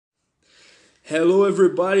Hello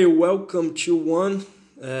everybody, welcome to one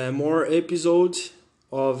more episode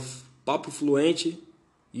of Papo Fluente,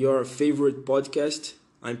 your favorite podcast,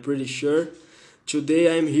 I'm pretty sure.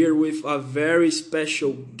 Today I'm here with a very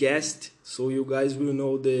special guest, so you guys will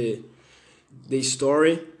know the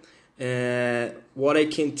story. What I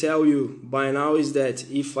can tell you by now is that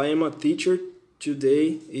if I am a teacher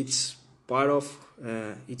today, it's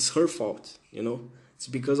it's her fault, It's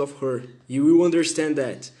because of her. You will understand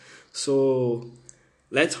that. So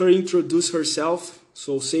let her introduce herself.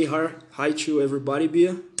 So say hi to everybody,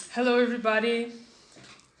 Bia. Hello, everybody.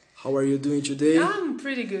 How are you doing today? I'm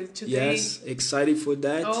pretty good today. Yes, excited for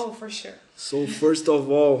that. Oh, for sure. So first of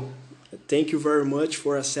all, thank you very much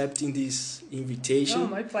for accepting this invitation. Oh,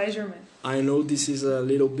 my pleasure, man. I know this is a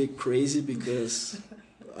little bit crazy because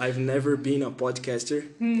I've never been a podcaster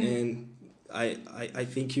and I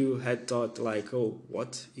think you had thought like, oh,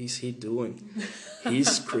 what is he doing?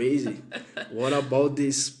 He's crazy. What about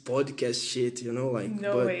this podcast shit? No way,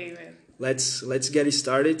 man. Let's get it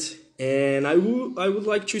started. And I would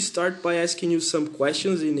like to start by asking you some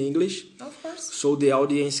questions in English. Of course. So the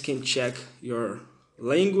audience can check your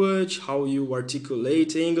language, how you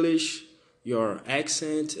articulate English, your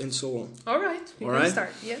accent, and so on. All right. We can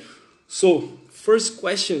start. Yeah. So first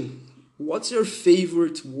question. What's your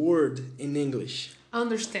favorite word in English?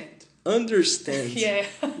 Understand. Understand? Yeah.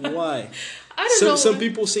 Why? I don't know. Some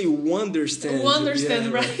people say wonderstand.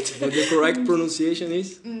 Wonderstand, right. But the correct pronunciation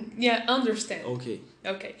is? Yeah, understand.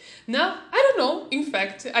 Okay. No, I don't know. In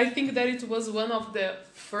fact, I think that it was one of the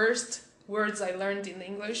first words I learned in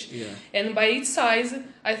English. Yeah. And by its size,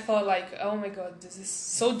 I thought like, oh my God, this is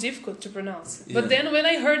so difficult to pronounce. Yeah. But then when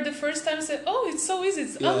I heard the first time, I said, oh, it's so easy.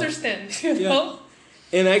 It's understand, you know?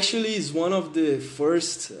 And actually, it's one of the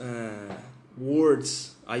first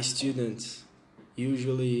words students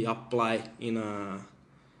usually apply in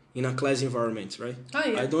a class environment, right? Oh,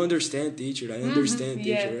 yeah. I don't understand, teacher. I understand,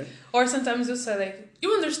 teacher. Right? Or sometimes you say like,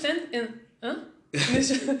 you understand and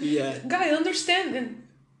Yeah. Guy, understand and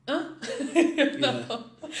Yeah.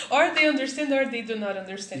 Or they understand or they do not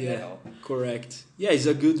understand at all. Correct. Yeah, it's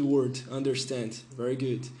a good word. Understand. Very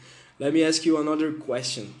good. Let me ask you another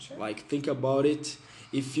question. Sure. Like, think about it.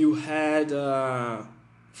 If you had a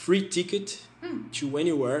free ticket to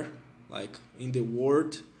anywhere, like in the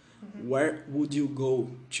world, where would you go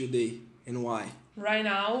today and why? Right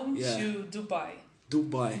now to Dubai.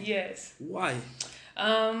 Dubai? Yes. Why?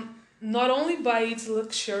 Not only by its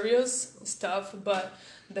luxurious stuff, but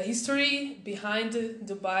the history behind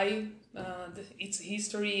Dubai, its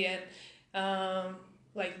history and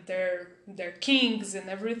like their kings and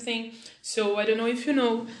everything. So I don't know if you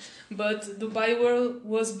know, but Dubai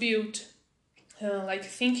was built like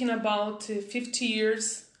thinking about 50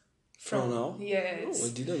 years from now. Yes. Oh, I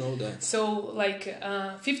didn't know that. So like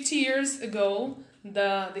 50 years ago,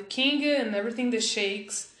 the king and everything, the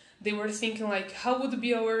sheikhs, they were thinking like, how would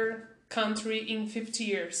be our country in 50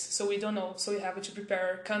 years? So we don't know. So we have to prepare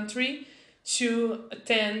our country to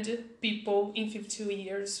attend people in 50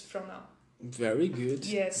 years from now. Very good.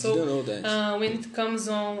 Yeah, so didn't know that. When it comes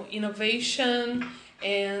on innovation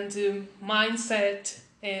and mindset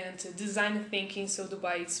and design thinking, so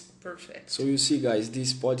Dubai is perfect. So you see, guys,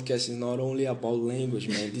 this podcast is not only about language,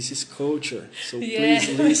 man. This is culture. So please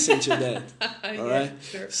listen to that. All right?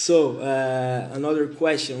 Sure. So another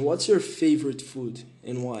question. What's your favorite food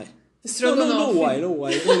and why? Stroganoff. No, why?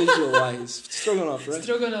 Don't need to know why. It's stroganoff, right?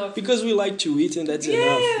 Stroganoff. Because we like to eat and that's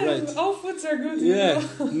enough, right? All foods are good. Yeah,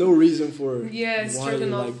 no reason for why stroganoff.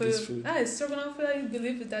 you like this food. Stroganoff, I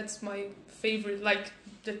believe that's my favorite, like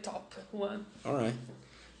the top one. All right.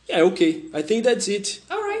 Yeah, okay. I think that's it.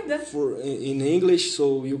 All right, then. For in English,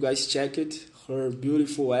 so you guys check it. Her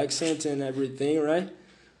beautiful accent and everything, right?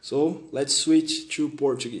 So let's switch to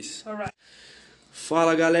Portuguese. All right.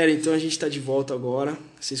 Fala, galera, então a gente está de volta agora.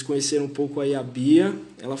 Vocês conheceram um pouco aí a Bia,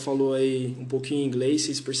 ela falou aí um pouquinho em inglês,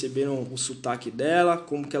 vocês perceberam o sotaque dela,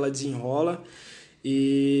 como que ela desenrola.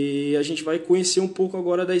 E a gente vai conhecer um pouco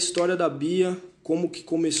agora da história da Bia, como que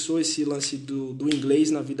começou esse lance do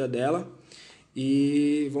inglês na vida dela.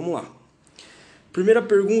 E vamos lá. Primeira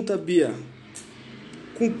pergunta, Bia.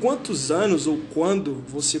 Com quantos anos ou quando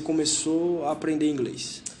você começou a aprender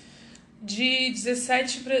inglês? De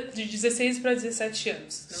 16 para 17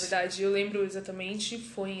 anos. Na verdade, eu lembro exatamente,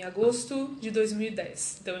 foi em agosto de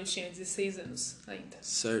 2010. Então eu tinha 16 anos ainda.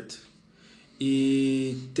 Certo.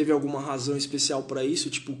 E teve alguma razão especial para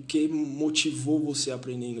isso? Tipo, o que motivou você a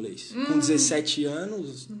aprender inglês? Com 17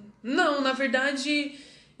 anos? Não, na verdade,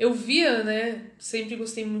 eu via, né? Sempre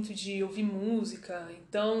gostei muito de ouvir música.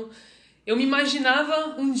 Então, eu me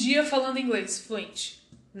imaginava um dia falando inglês fluente.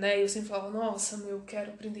 né? E eu sempre falava, nossa,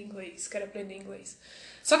 quero aprender inglês, quero aprender inglês.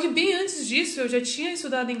 Só que bem antes disso, eu já tinha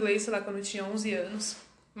estudado inglês, sei lá, quando eu tinha 11 anos.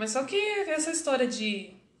 Mas só que essa história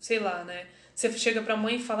de, sei lá, né? Você chega pra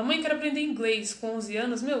mãe e fala, mãe, quero aprender inglês com 11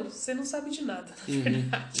 anos. Você não sabe de nada, na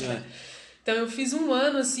verdade. Né? Então eu fiz um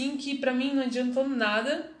ano, assim, que pra mim não adiantou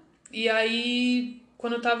nada. E aí,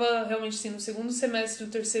 quando eu tava realmente, assim, no segundo semestre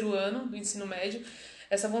do terceiro ano do ensino médio,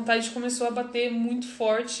 essa vontade começou a bater muito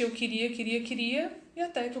forte. Eu queria. E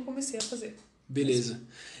até que eu comecei a fazer. Beleza.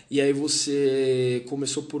 E aí você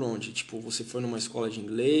começou por onde? Tipo, você foi numa escola de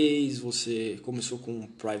inglês? Você começou com um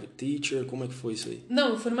private teacher? Como é que foi isso aí? Não,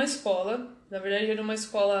 eu fui numa escola. Na verdade, era uma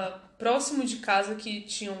escola próximo de casa que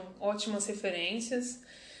tinham ótimas referências.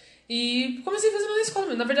 E comecei a fazer na escola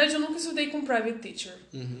mesmo. Na verdade, eu nunca estudei com private teacher,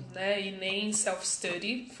 né? E nem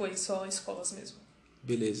self-study. Foi só escolas mesmo.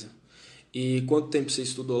 Beleza. E quanto tempo você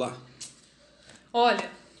estudou lá?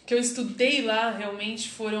 Olha, o que eu estudei lá realmente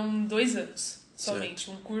foram 2 anos. Somente.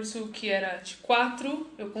 Certo. Um curso que era de 4,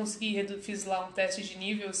 eu fiz lá um teste de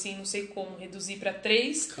nível, assim, não sei como, reduzir para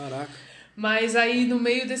 3. Caraca. Mas aí no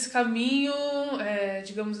meio desse caminho,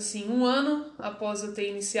 digamos assim, 1 ano após eu ter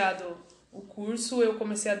iniciado o curso, eu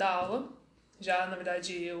comecei a dar aula. Já, na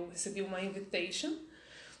verdade, eu recebi uma invitation,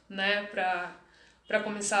 né, pra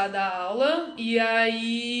começar a dar aula. E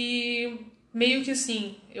aí, meio que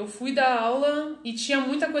assim, eu fui dar aula e tinha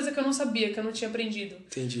muita coisa que eu não sabia, que eu não tinha aprendido.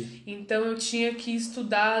 Entendi. Então eu tinha que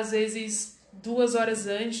estudar, às vezes, 2 horas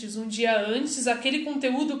antes, um dia antes, aquele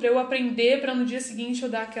conteúdo para eu aprender, para no dia seguinte eu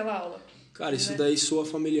dar aquela aula. Cara, isso daí soa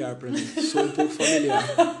familiar pra mim. Soa um pouco familiar.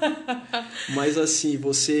 Mas assim,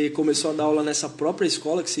 você começou a dar aula nessa própria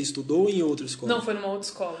escola que você estudou ou em outra escola? Não, foi numa outra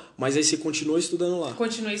escola. Mas aí você continuou estudando lá?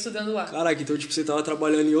 Continuei estudando lá. Caraca, então tipo, você tava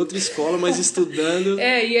trabalhando em outra escola, mas estudando...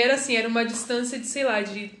 E era assim, era uma distância de, sei lá,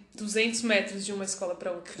 de 200 metros de uma escola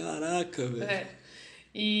pra outra. Caraca, velho.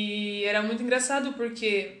 E era muito engraçado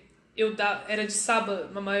porque era de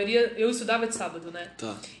sábado, na maioria eu estudava de sábado, né?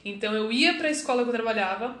 Tá. Então eu ia pra escola que eu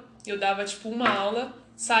trabalhava, eu dava tipo uma aula,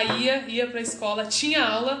 saía, ia pra escola, tinha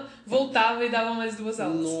aula, voltava e dava mais 2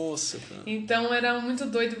 aulas. Nossa, cara. Então era muito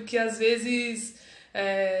doido, porque às vezes,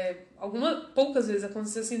 poucas vezes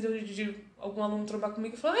aconteceu assim de algum aluno trombar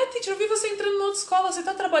comigo e falar, teacher, eu vi você entrando na outra escola, você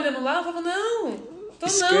tá trabalhando lá? Eu falava, não...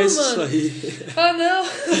 Esquece não, mano. isso aí. Ah, não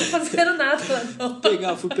fazendo nada lá,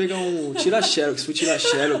 não. Fui pegar um... Tirar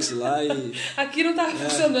Xerox lá e... Aqui não tava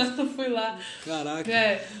funcionando, fui lá. Caraca.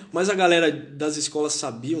 Mas a galera das escolas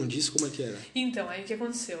sabiam disso? Como é que era? Então, aí o que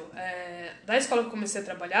aconteceu? Da escola que eu comecei a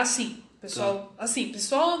trabalhar,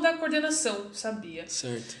 pessoal da coordenação sabia.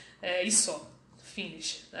 Certo. E só.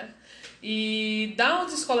 Finish, né? E da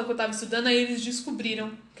outra escola que eu tava estudando, aí eles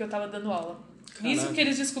descobriram que eu tava dando aula. Nisso que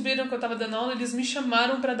eles descobriram que eu tava dando aula, eles me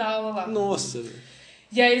chamaram pra dar aula lá. Nossa.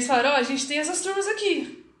 E aí eles falaram, a gente tem essas turmas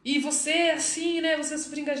aqui. E você é assim, né? Você é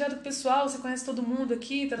super engajado com o pessoal, você conhece todo mundo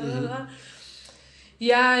aqui,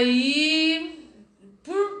 E aí,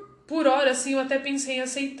 por hora, assim, eu até pensei em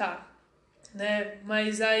aceitar, né?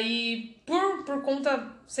 Mas aí, por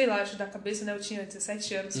conta, sei lá, acho da cabeça, né? Eu tinha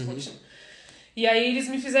 17 anos, poxa. E aí eles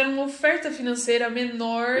me fizeram uma oferta financeira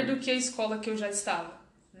menor do que a escola que eu já estava.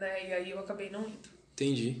 Né? E aí eu acabei não indo.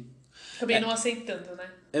 Entendi. Acabei não aceitando, né?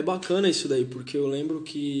 É bacana isso daí, porque eu lembro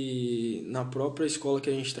que na própria escola que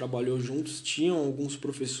a gente trabalhou juntos, tinham alguns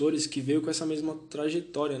professores que veio com essa mesma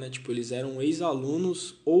trajetória, né? Tipo, eles eram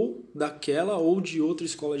ex-alunos ou daquela ou de outra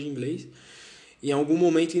escola de inglês. E em algum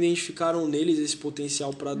momento identificaram neles esse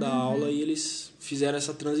potencial para dar aula e eles fizeram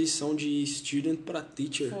essa transição de student para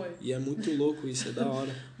teacher. Foi. E é muito louco isso, é da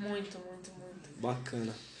hora. Muito.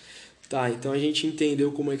 Bacana. Tá, então a gente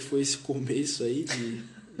entendeu como é que foi esse começo aí, de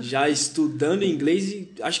já estudando inglês,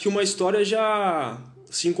 e acho que uma história já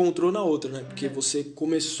se encontrou na outra, né? Porque você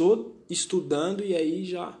começou estudando e aí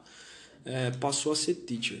já passou a ser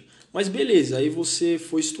teacher. Mas beleza, aí você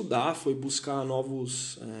foi estudar, foi buscar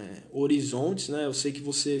novos horizontes, né? Eu sei que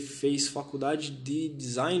você fez faculdade de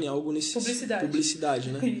design, algo nesse...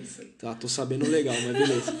 Publicidade, né? Isso. Tá, tô sabendo legal, mas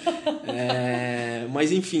beleza.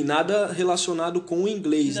 Mas enfim, nada relacionado com o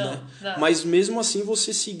inglês, né? Nada. Mas mesmo assim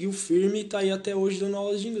você seguiu firme e tá aí até hoje dando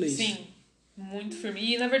aulas de inglês. Sim, muito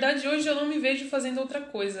firme. E na verdade hoje eu não me vejo fazendo outra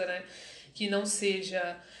coisa, né? Que não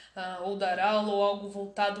seja... ou dar aula ou algo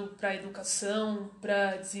voltado para a educação,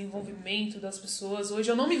 para desenvolvimento das pessoas. Hoje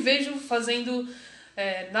eu não me vejo fazendo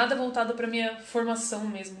nada voltado para minha formação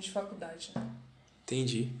mesmo de faculdade. Né?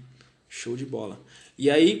 Entendi. Show de bola. E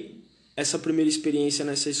aí, essa primeira experiência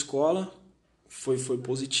nessa escola foi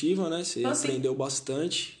positiva, né? Você aprendeu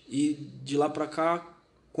bastante. E de lá para cá,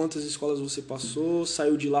 quantas escolas você passou?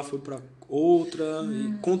 Saiu de lá, foi para outra?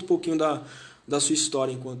 E conta um pouquinho da sua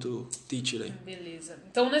história enquanto teacher aí. Beleza.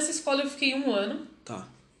 Então, nessa escola eu fiquei 1 ano. Tá.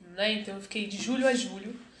 Né? Então, eu fiquei de julho a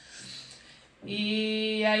julho.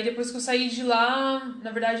 E aí, depois que eu saí de lá,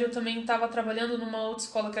 na verdade, eu também estava trabalhando numa outra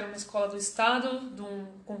escola, que era uma escola do estado, de um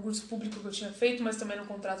concurso público que eu tinha feito, mas também no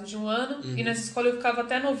contrato de 1 ano. E nessa escola eu ficava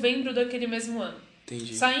até novembro daquele mesmo ano.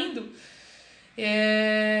 Entendi. Saindo,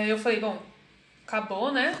 eu falei, bom,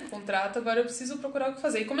 acabou, né, o contrato, agora eu preciso procurar o que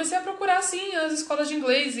fazer. E comecei a procurar, assim, as escolas de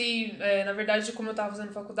inglês e, na verdade, como eu estava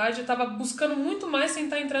fazendo faculdade, eu estava buscando muito mais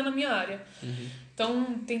tentar entrar na minha área.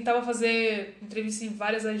 Então, tentava fazer entrevista em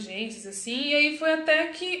várias agências, assim, e aí foi até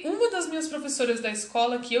que uma das minhas professoras da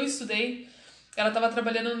escola que eu estudei, ela estava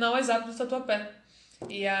trabalhando na UESAP do Tatuapé.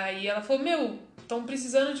 E aí ela falou, meu, estão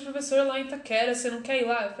precisando de professor lá em Itaquera, você não quer ir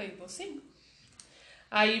lá? Eu falei, vou sim.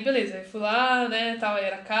 Aí, beleza, eu fui lá, né, tal, aí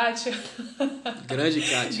era a Kátia. Grande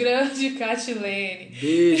Kátia. Grande Kátia Lene.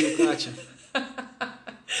 Beijo, Kátia.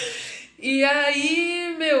 E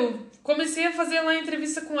aí, meu, comecei a fazer lá a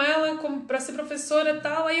entrevista com ela pra ser professora e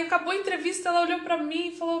tal. Aí acabou a entrevista, ela olhou pra mim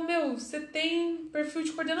e falou, meu, você tem perfil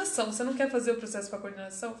de coordenação, você não quer fazer o processo pra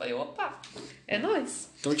coordenação? Eu falei, opa, é nóis.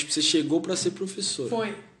 Então, tipo, você chegou pra ser professora.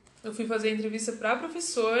 Foi. Eu fui fazer a entrevista pra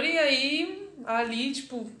professora e aí, ali,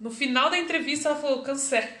 tipo, no final da entrevista ela falou,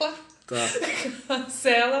 cancela. Tá.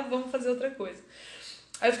 Cancela, vamos fazer outra coisa.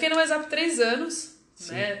 Aí eu fiquei no WhatsApp 3 anos,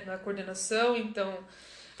 né, na coordenação, então...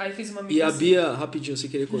 Aí fiz uma E a Bia, rapidinho, você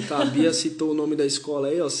queria contar? A Bia citou o nome da escola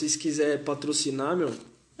aí, ó. Se vocês quiserem patrocinar, meu,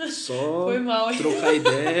 só foi mal, trocar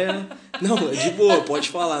ideia. Não, é de boa, pode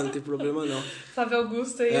falar, não tem problema não. Flávio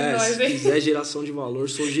Augusto aí, é nóis, se hein? quiser geração de valor,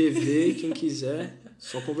 sou GV, quem quiser,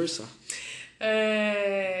 só conversar.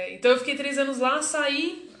 Então eu fiquei 3 anos lá,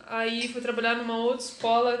 saí, aí fui trabalhar numa outra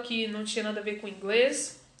escola que não tinha nada a ver com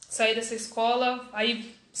inglês. Saí dessa escola,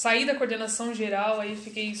 aí... Saí da coordenação geral, aí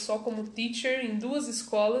fiquei só como teacher em 2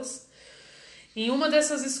 escolas. Em uma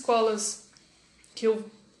dessas escolas que eu,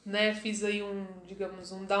 né, fiz aí um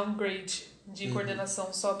downgrade de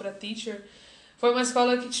coordenação só para teacher, foi uma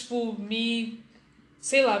escola que, tipo, me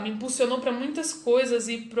impulsionou para muitas coisas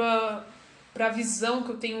e para a visão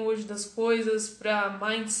que eu tenho hoje das coisas, para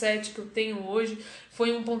mindset que eu tenho hoje.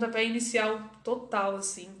 Foi um pontapé inicial total,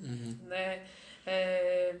 assim, né?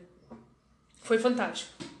 Foi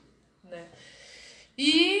fantástico, né?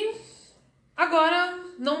 E agora,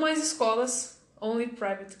 não mais escolas, only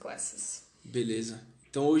private classes. Beleza.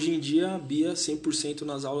 Então, hoje em dia, a Bia 100%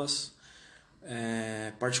 nas aulas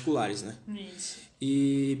particulares, né? Isso.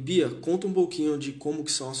 E, Bia, conta um pouquinho de como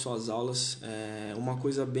que são as suas aulas. Uma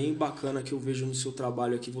coisa bem bacana que eu vejo no seu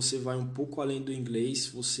trabalho é que você vai um pouco além do inglês,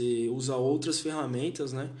 você usa outras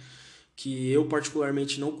ferramentas, né? Que eu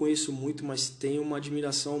particularmente não conheço muito, mas tenho uma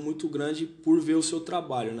admiração muito grande por ver o seu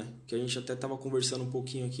trabalho, né? Que a gente até estava conversando um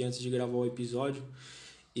pouquinho aqui antes de gravar o episódio,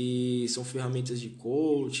 e são ferramentas de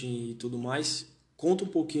coaching e tudo mais. Conta um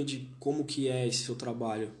pouquinho de como que é esse seu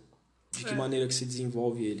trabalho, de que maneira que se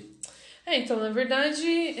desenvolve ele. Então, na verdade,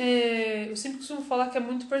 eu sempre costumo falar que é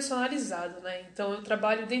muito personalizado, né? Então, eu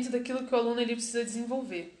trabalho dentro daquilo que o aluno ele precisa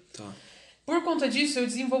desenvolver. Tá. Por conta disso, eu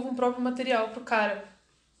desenvolvo um próprio material pro cara,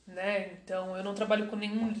 né? Então, eu não trabalho com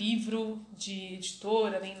nenhum livro de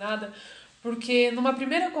editora, nem nada, porque numa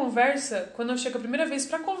primeira conversa, quando eu chego a primeira vez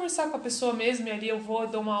para conversar com a pessoa mesmo, e ali eu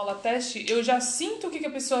dou uma aula teste, eu já sinto o que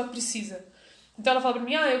a pessoa precisa. Então, ela fala pra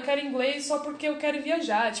mim, eu quero inglês só porque eu quero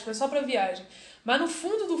viajar, tipo, é só pra viagem. Mas no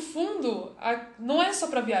fundo do fundo, não é só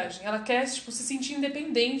pra viagem, ela quer, tipo, se sentir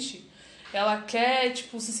independente. Ela quer,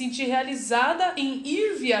 tipo, se sentir realizada em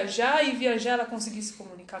ir viajar e viajar ela conseguir se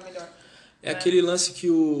comunicar melhor. Aquele lance que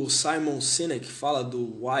o Simon Sinek fala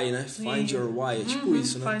do why, né? Find your why. É tipo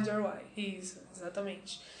isso, né? Find your why. Isso,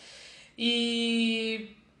 exatamente.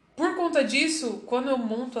 E por conta disso, quando eu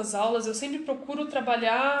monto as aulas, eu sempre procuro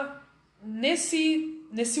trabalhar nesse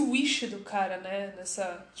wish do cara, né?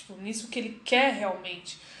 Nisso que ele quer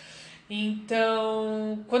realmente.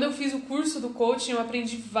 Então, quando eu fiz o curso do coaching, eu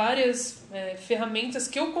aprendi várias ferramentas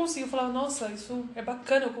que eu consigo falar, nossa, isso é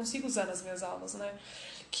bacana, eu consigo usar nas minhas aulas, né?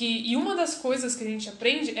 E uma das coisas que a gente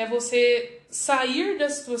aprende é você sair da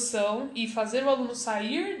situação e fazer o aluno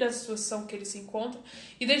sair da situação que ele se encontra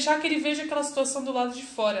e deixar que ele veja aquela situação do lado de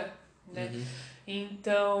fora, né?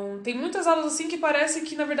 Então, tem muitas aulas assim que parece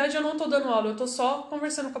que, na verdade, eu não tô dando aula, eu tô só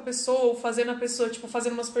conversando com a pessoa, ou fazendo a pessoa, tipo,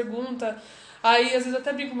 fazendo umas perguntas. Aí, às vezes, eu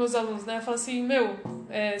até brinco com meus alunos, né? Eu falo assim,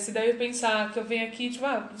 você deve pensar que eu venho aqui, tipo,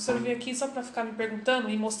 professor, eu vim aqui só pra ficar me perguntando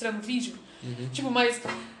e mostrando vídeo. Tipo, mas...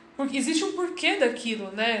 porque existe um porquê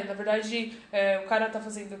daquilo, né? Na verdade, o cara tá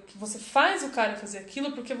fazendo... Você faz o cara fazer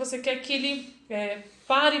aquilo porque você quer que ele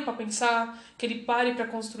pare para pensar, que ele pare para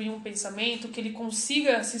construir um pensamento, que ele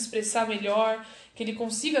consiga se expressar melhor, que ele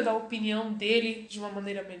consiga dar a opinião dele de uma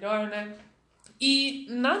maneira melhor, né? E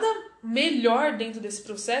nada melhor dentro desse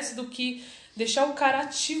processo do que deixar o cara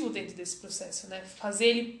ativo dentro desse processo, né? Fazer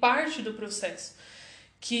ele parte do processo.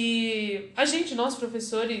 Que nós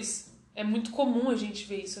professores... É muito comum a gente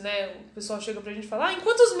ver isso, né? O pessoal chega pra gente e fala, em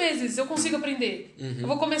quantos meses eu consigo aprender? Eu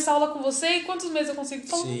vou começar a aula com você, em quantos meses eu consigo? Eu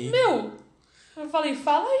falo, eu falei,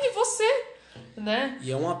 fala aí você, né?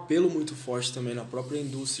 E é um apelo muito forte também na própria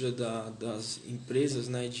indústria das empresas,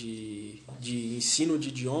 né? De ensino de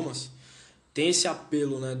idiomas. Tem esse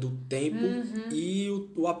apelo, né, do tempo e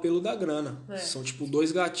o apelo da grana. São, tipo,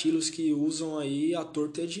 dois gatilhos que usam aí a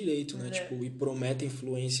torta e a direito, né? Tipo, e prometem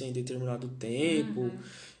fluência em determinado tempo...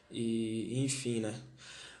 E enfim, né?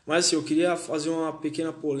 Mas assim, eu queria fazer uma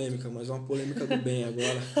pequena polêmica, mas uma polêmica do bem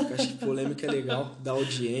agora. Porque acho que polêmica é legal, dá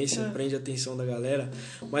audiência, prende a atenção da galera.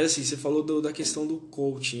 Mas assim, você falou da questão do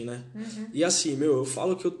coaching, né? E assim, eu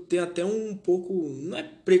falo que eu tenho até um pouco, não é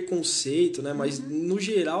preconceito, né? Mas no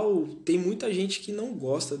geral, tem muita gente que não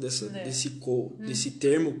gosta desse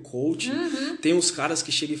termo coaching. Tem uns caras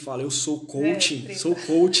que chegam e falam, eu sou coaching, sou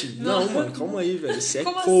coaching. Não, mano, calma aí, velho. Você é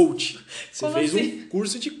coach. Você fez um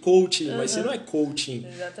curso de coaching, mas você não é coaching.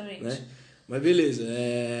 Exatamente. Né? Mas beleza.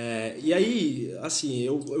 E aí, assim,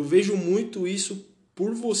 eu vejo muito isso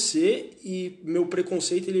por você e meu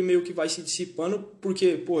preconceito ele meio que vai se dissipando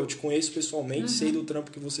porque, pô, eu te conheço pessoalmente, sei do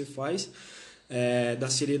trampo que você faz, da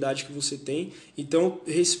seriedade que você tem, então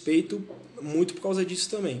respeito muito por causa disso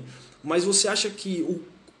também. Mas você acha que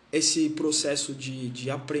esse processo de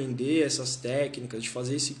aprender essas técnicas, de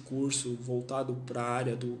fazer esse curso voltado para a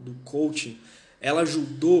área do coaching, ela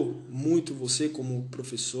ajudou muito você como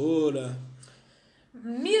professora?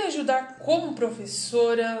 Me ajudar como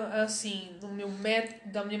professora, assim, no meu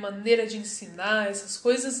método, da minha maneira de ensinar, essas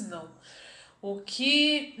coisas, não. O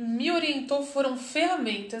que me orientou foram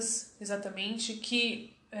ferramentas, exatamente, que...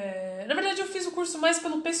 na verdade, eu fiz o curso mais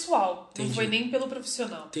pelo pessoal, Entendi. Não foi nem pelo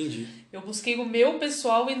profissional. Entendi. Eu busquei o meu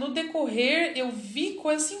pessoal e no decorrer eu vi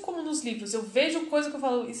coisas, assim como nos livros, eu vejo coisa que eu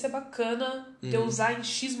falo, isso é bacana de eu usar em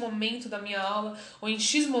X momento da minha aula ou em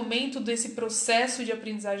X momento desse processo de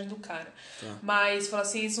aprendizagem do cara. Tá. Mas, falar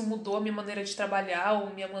assim, isso mudou a minha maneira de trabalhar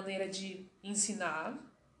ou minha maneira de ensinar,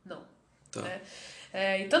 não. Tá. Né?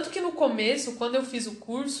 E tanto que no começo, quando eu fiz o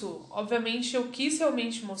curso, obviamente eu quis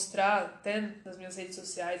realmente mostrar, até nas minhas redes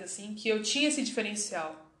sociais, assim, que eu tinha esse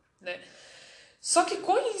diferencial, né? Só que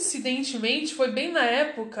coincidentemente foi bem na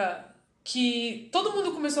época que todo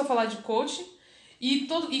mundo começou a falar de coaching e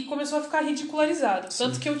começou a ficar ridicularizado. Sim.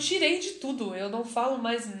 Tanto que eu tirei de tudo, eu não falo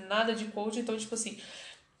mais nada de coaching, então tipo assim...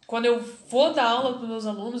 Quando eu vou dar aula para os meus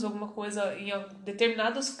alunos, alguma coisa, em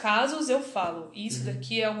determinados casos, eu falo, isso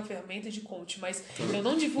daqui é uma ferramenta de coach, mas eu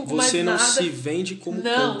não divulgo mais nada. Você não se vende como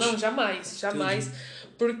coach? Não, jamais. Entendi.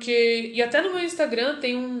 Porque, e até no meu Instagram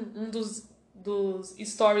tem um dos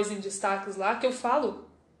stories em destaques lá que eu falo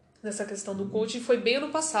nessa questão do coach, e foi bem ano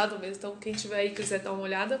passado mesmo, então quem tiver aí quiser dar uma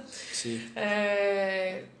olhada. Sim.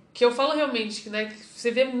 Que eu falo realmente, né, que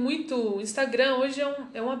você vê muito... O Instagram hoje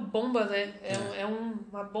é uma bomba, né?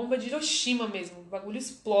 Uma bomba de Hiroshima mesmo. O bagulho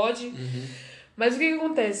explode. Mas o que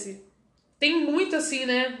acontece? Tem muito assim,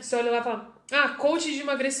 né? Você olha lá e fala... coach de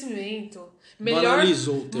emagrecimento.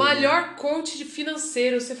 Melhor coach de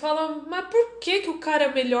financeiro. Você fala, mas por que o cara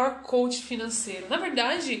é melhor coach financeiro? Na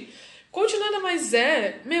verdade, coach nada mais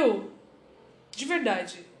de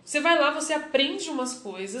verdade. Você vai lá, você aprende umas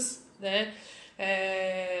coisas, né?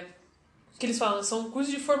 Que eles falam, são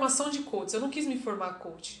cursos de formação de coach. Eu não quis me formar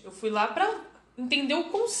coach. Eu fui lá pra entender o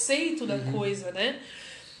conceito da coisa, né?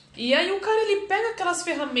 E aí o cara, ele pega aquelas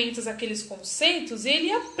ferramentas, aqueles conceitos, e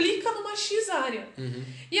ele aplica numa X área.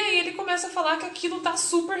 E aí ele começa a falar que aquilo dá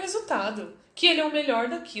super resultado. Que ele é o melhor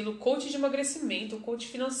daquilo. Coach de emagrecimento, coach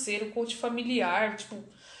financeiro, coach familiar, tipo...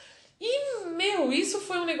 E, isso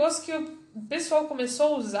foi um negócio que o pessoal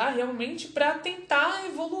começou a usar realmente pra tentar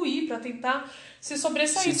evoluir, pra tentar se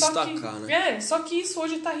sobressair. Se destacar, né? Só que isso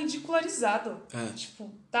hoje tá ridicularizado.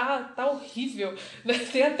 Tipo, tá horrível.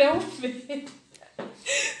 Tem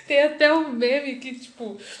até um meme que,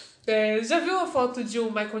 tipo... já viu uma foto de um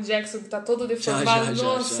Michael Jackson que tá todo deformado?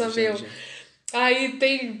 Nossa, meu... Já. Aí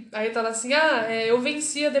tá lá assim, eu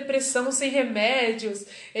venci a depressão sem remédios,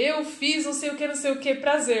 eu fiz não sei o que,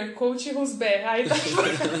 prazer, coach Rusber. Aí tá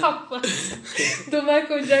do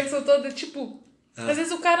Michael Jackson todo, tipo, Às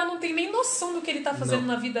vezes o cara não tem nem noção do que ele tá fazendo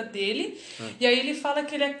na vida dele. E aí ele fala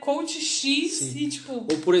que ele é coach X. Sim. E tipo...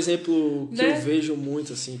 Ou, por exemplo, que né? eu vejo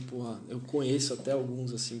muito, assim, porra, eu conheço até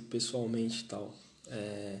alguns, assim, pessoalmente e tal.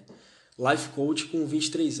 Life coach com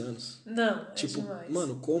 23 anos. Não, tipo, demais.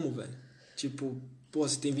 Mano, como, velho? Tipo, pô,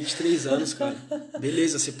 você tem 23 anos, cara.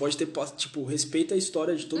 Beleza, você pode ter... Tipo, respeita a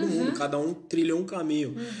história de todo mundo. Cada um trilhou um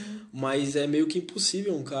caminho. Mas é meio que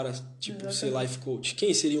impossível um cara, tipo, ser life coach.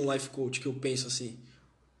 Quem seria um life coach que eu penso assim?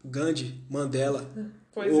 Gandhi, Mandela.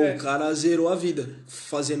 Pois o cara zerou a vida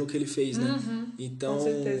fazendo o que ele fez, né? Então, com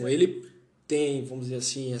certeza. ele tem, vamos dizer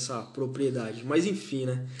assim, essa propriedade. Mas enfim,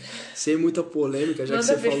 né? Sem muita polêmica, já que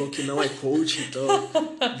você falou que não é coach, então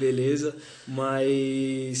beleza.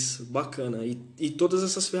 Mas bacana. E todas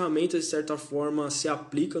essas ferramentas, de certa forma, se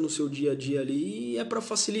aplicam no seu dia a dia ali e é para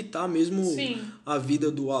facilitar mesmo a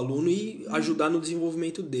vida do aluno e ajudar no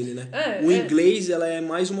desenvolvimento dele, né? O inglês, ela é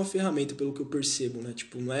mais uma ferramenta, pelo que eu percebo, né?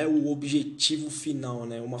 Tipo, não é o objetivo final,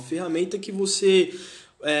 né? É uma ferramenta que você...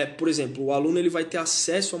 por exemplo, o aluno ele vai ter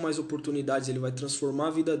acesso a mais oportunidades, ele vai transformar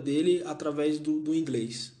a vida dele através do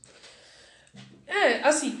inglês.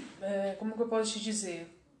 Como que eu posso te dizer?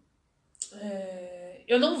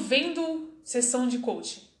 Eu não vendo sessão de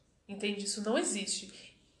coaching, entende? Isso não existe.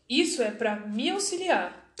 Isso é para me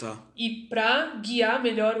auxiliar e para guiar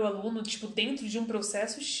melhor o aluno, tipo, dentro de um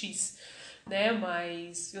processo X. Né?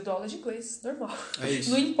 Mas eu dou aula de inglês, normal. É isso.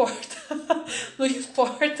 Não importa. Não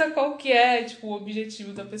importa qual que é, tipo, o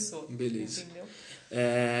objetivo da pessoa. Beleza. Entendeu?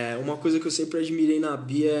 Uma coisa que eu sempre admirei na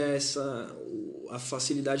Bia é a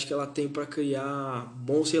facilidade que ela tem para criar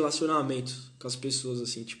bons relacionamentos com as pessoas,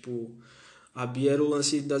 assim, tipo... A Bia era o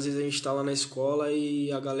lance das vezes a gente tá lá na escola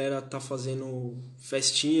e a galera tá fazendo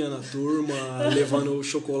festinha na turma, levando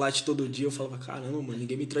chocolate todo dia. Eu falava, caramba, mano,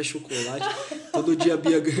 ninguém me traz chocolate. Todo dia a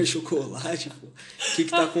Bia ganha chocolate, pô. O que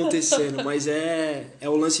tá acontecendo? Mas é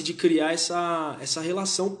o lance de criar essa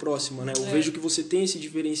relação próxima, né? Eu vejo que você tem esse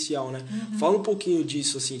diferencial, né? Fala um pouquinho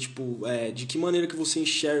disso, assim, tipo, de que maneira que você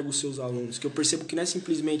enxerga os seus alunos. Que eu percebo que não é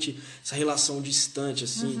simplesmente essa relação distante,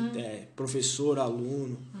 assim, professor,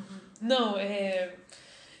 aluno. Não,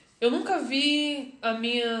 eu nunca vi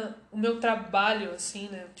o meu trabalho, assim,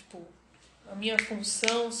 né? Tipo, a minha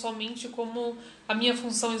função somente como a minha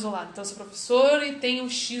função isolada. Então, eu sou professora e tenho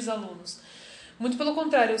X alunos. Muito pelo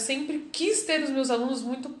contrário, eu sempre quis ter os meus alunos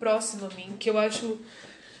muito próximos a mim, que eu acho...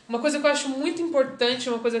 Uma coisa que eu acho muito importante,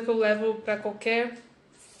 uma coisa que eu levo para qualquer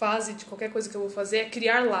fase de qualquer coisa que eu vou fazer é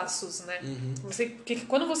criar laços, né? Porque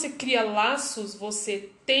quando você cria laços, você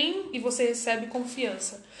tem e você recebe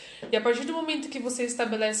confiança. E a partir do momento que você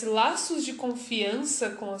estabelece laços de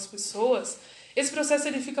confiança com as pessoas, esse processo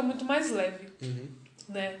ele fica muito mais leve,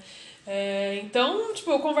 né? Então,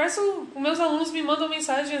 tipo, eu converso com meus alunos, me mandam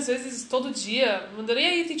mensagem às vezes todo dia, mandando, e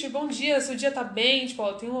aí, teacher, bom dia, seu dia tá bem, tipo,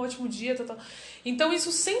 ó, tenho um ótimo dia, tal. Então,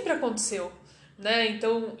 isso sempre aconteceu, né?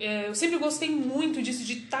 Então, eu sempre gostei muito disso,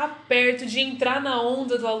 de estar perto, de entrar na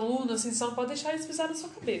onda do aluno, assim, só não pode deixar eles pisar na sua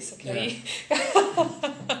cabeça, que aí...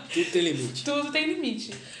 Tudo tem limite. Tudo tem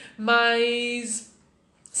limite. Mas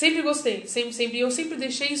sempre gostei, sempre. Eu sempre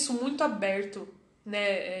deixei isso muito aberto,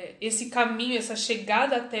 né? Esse caminho, essa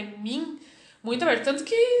chegada até mim, muito aberto. Tanto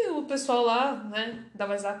que o pessoal lá, né, da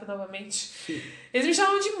WhatsApp novamente, eles me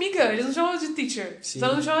chamam de miga, eles não chamam de teacher.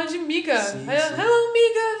 Então me chamam de miga. Hello,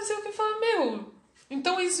 miga, não sei o que fala, meu.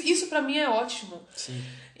 Então isso pra mim é ótimo. Sim.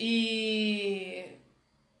 E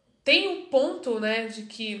tem um ponto, né, de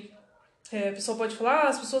que a pessoa pode falar,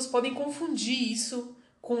 as pessoas podem confundir isso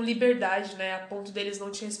com liberdade, né, a ponto deles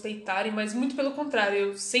não te respeitarem, mas muito pelo contrário,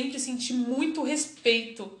 eu sempre senti muito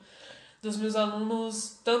respeito dos meus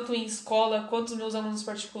alunos, tanto em escola quanto dos meus alunos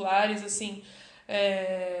particulares, assim,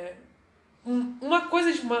 uma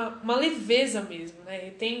coisa de uma leveza mesmo, né,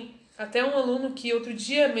 e tem até um aluno que outro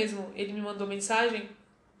dia mesmo, ele me mandou mensagem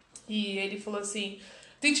e ele falou assim,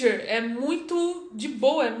 teacher, é muito de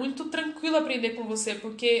boa, é muito tranquilo aprender com você,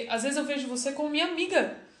 porque às vezes eu vejo você como minha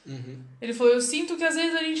amiga. Ele falou, eu sinto que às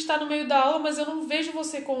vezes a gente tá no meio da aula, mas eu não vejo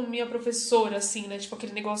você como minha professora, assim, né? Tipo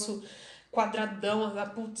aquele negócio quadradão,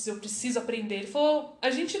 putz, eu preciso aprender. Ele falou, a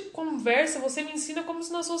gente conversa, você me ensina como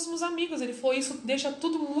se nós fôssemos amigos. Ele falou, isso deixa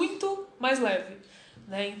tudo muito mais leve,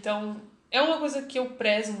 né? Então, é uma coisa que eu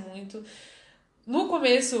prezo muito. No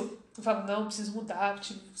começo, eu falava, não, preciso mudar,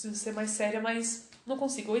 preciso ser mais séria, mas... não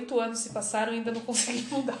consigo. 8 anos se passaram e ainda não consegui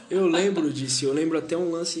mudar. Eu lembro disso. Eu lembro até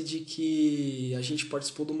um lance de que a gente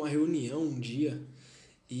participou de uma reunião um dia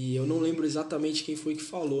e eu não lembro exatamente quem foi que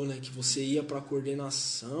falou, né? Que você ia pra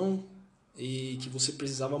coordenação e que você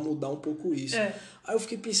precisava mudar um pouco isso. Aí eu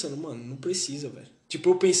fiquei pensando, mano, não precisa, velho.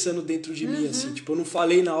 Tipo, eu pensando dentro de mim, assim. Tipo, eu não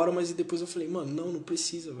falei na hora, mas depois eu falei, mano, não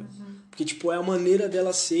precisa, velho. Porque, tipo, é a maneira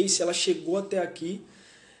dela ser, e se ela chegou até aqui,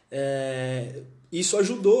 isso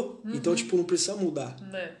ajudou. Então, tipo, não precisa mudar.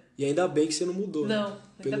 E ainda bem que você não mudou, Não, né?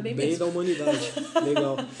 ainda Pelo bem bem mesmo. da humanidade.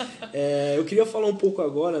 Legal. Eu queria falar um pouco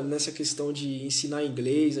agora nessa questão de ensinar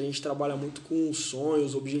inglês. A gente trabalha muito com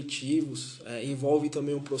sonhos, objetivos. Envolve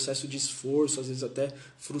também um processo de esforço, às vezes até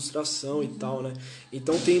frustração e tal, né?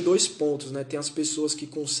 Então tem 2 pontos, né? Tem as pessoas que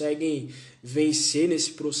conseguem vencer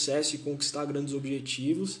nesse processo e conquistar grandes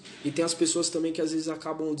objetivos. E tem as pessoas também que às vezes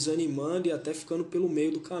acabam desanimando e até ficando pelo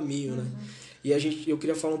meio do caminho, né? E eu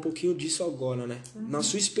queria falar um pouquinho disso agora, né? Na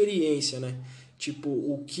sua experiência, né? Tipo,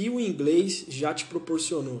 o que o inglês já te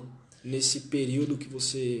proporcionou nesse período que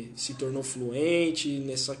você se tornou fluente,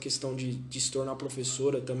 nessa questão de se tornar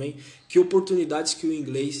professora também? Que oportunidades que o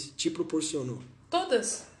inglês te proporcionou?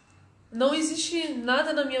 Todas. Não existe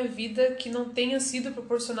nada na minha vida que não tenha sido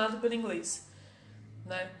proporcionado pelo inglês,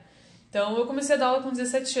 né? Então, eu comecei a dar aula com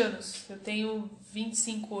 17 anos. Eu tenho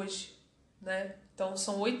 25 hoje, né? Então,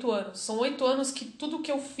 são 8 anos. São 8 anos que tudo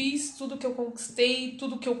que eu fiz, tudo que eu conquistei,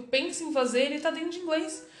 tudo que eu penso em fazer, ele tá dentro de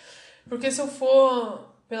inglês. Porque se eu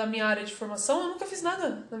for pela minha área de formação, eu nunca fiz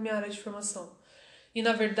nada na minha área de formação. E,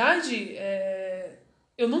 na verdade,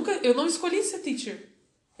 eu não escolhi ser teacher.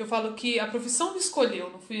 Eu falo que a profissão me escolheu,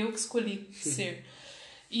 não fui eu que escolhi ser.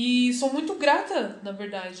 E sou muito grata, na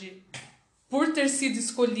verdade, por ter sido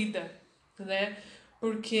escolhida, né?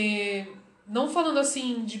 Porque, não falando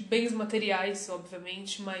assim de bens materiais,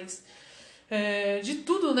 obviamente, mas de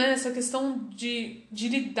tudo, né? Essa questão de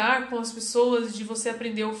lidar com as pessoas, de você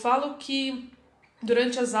aprender. Eu falo que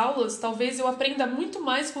durante as aulas, talvez eu aprenda muito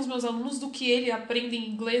mais com os meus alunos do que ele aprende em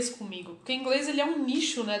inglês comigo. Porque inglês ele é um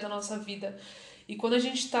nicho, né, da nossa vida. E quando a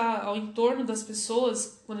gente está ao entorno das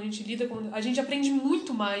pessoas, quando a gente lida com... A gente aprende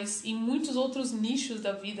muito mais em muitos outros nichos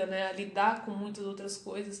da vida, né? A lidar com muitas outras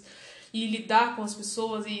coisas. E lidar com as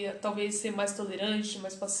pessoas e talvez ser mais tolerante,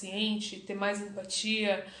 mais paciente, ter mais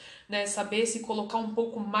empatia, né? Saber se colocar um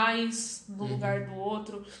pouco mais no lugar do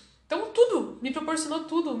outro. Então tudo, me proporcionou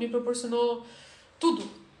tudo.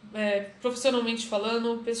 Profissionalmente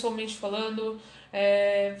falando, pessoalmente falando,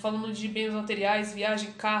 falando de bens materiais,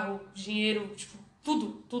 viagem, carro, dinheiro, tipo,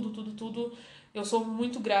 tudo. Eu sou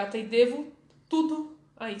muito grata e devo tudo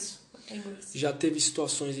a isso, a inglês. Já teve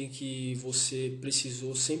situações em que você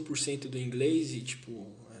precisou 100% do inglês e,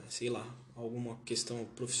 tipo, sei lá, alguma questão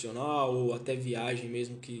profissional ou até viagem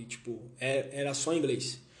mesmo que, tipo, era só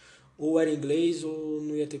inglês? Ou era inglês ou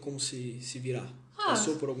não ia ter como se virar?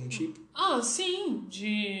 Passou por algum tipo? Sim,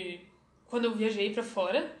 quando eu viajei pra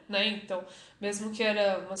fora, né, então, mesmo que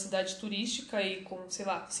era uma cidade turística e com, sei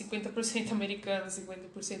lá, 50% americano,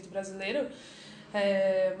 50% brasileiro,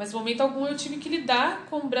 mas no momento algum eu tive que lidar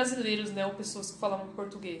com brasileiros, né, ou pessoas que falavam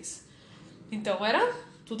português. Então, era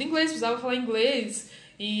tudo inglês, precisava falar inglês,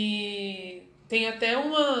 e tem até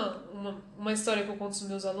uma história que eu conto aos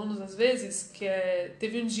meus alunos às vezes, que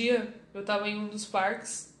teve um dia, eu tava em um dos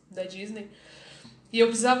parques da Disney, e eu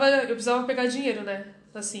precisava pegar dinheiro, né?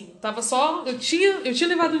 Assim, tava só... Eu tinha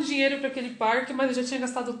levado dinheiro para aquele parque, mas eu já tinha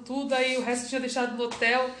gastado tudo, aí o resto eu tinha deixado no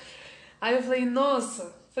hotel. Aí eu falei,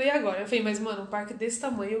 nossa... Falei, e agora? Eu falei, mas mano, um parque desse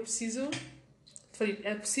tamanho eu preciso... Falei,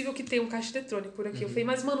 é possível que tenha um caixa eletrônico por aqui. Eu falei,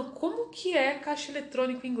 mas mano, como que é caixa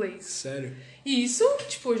eletrônico em inglês? Sério? E isso,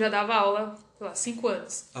 tipo, eu já dava aula, sei lá, 5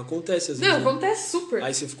 anos. Acontece às vezes, Não, acontece super.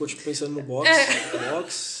 Aí você ficou, tipo, pensando no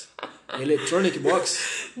box... Electronic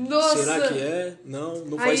Box? Nossa. Será que é?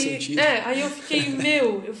 Não faz sentido. Aí eu fiquei,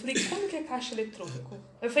 eu falei, como que é caixa eletrônico?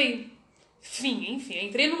 Eu falei, enfim,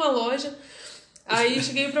 entrei numa loja, aí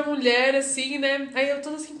cheguei pra mulher, assim, né, aí eu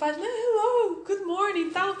toda simpática, hello, good morning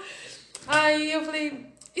e tal. Aí eu falei,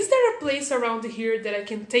 is there a place around here that I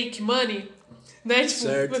can take money? Né, tipo,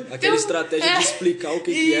 certo, aquela estratégia de explicar o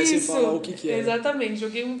que é sem falar o que é. Exatamente,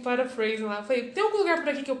 joguei um paraphrase lá, falei, tem algum lugar por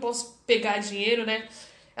aqui que eu posso pegar dinheiro, né?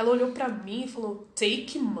 Ela olhou pra mim e falou,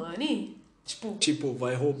 take money? Tipo,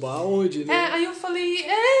 vai roubar onde, né? Aí eu falei,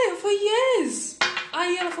 yes.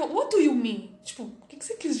 Aí ela falou, what do you mean? Tipo, o que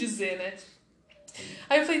você quis dizer, né?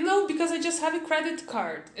 Aí eu falei, no, because I just have a credit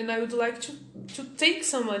card and I would like to take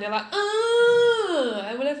some money. Ela,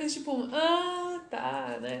 Aí a mulher fez tipo,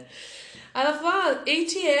 tá, né? Aí ela falou,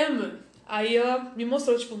 ATM. Aí ela me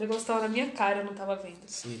mostrou, tipo, o negócio tava na minha cara, eu não tava vendo.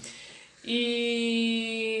 Sim.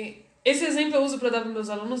 E esse exemplo eu uso para dar para meus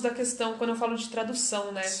alunos da questão quando eu falo de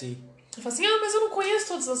tradução, né? Sim. Eu falo assim, mas eu não conheço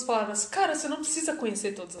todas as palavras. Cara, você não precisa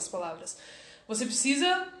conhecer todas as palavras. Você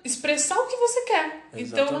precisa expressar o que você quer. Exatamente.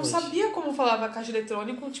 Então eu não sabia como falava caixa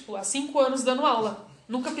eletrônico, tipo, há 5 anos dando aula.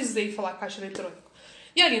 Nunca precisei falar caixa eletrônico.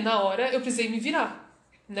 E ali na hora eu precisei me virar,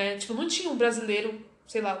 né? Tipo, não tinha um brasileiro,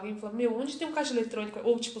 sei lá, alguém falou, meu, onde tem um caixa eletrônico?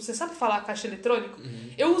 Ou, tipo, você sabe falar caixa eletrônico?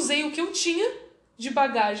 Eu usei o que eu tinha de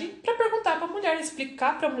bagagem pra perguntar pra mulher,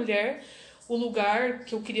 explicar pra mulher o lugar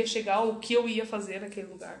que eu queria chegar, o que eu ia fazer naquele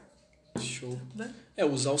lugar. Show. Né?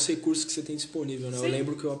 Usar os recursos que você tem disponível, né? Sim. Eu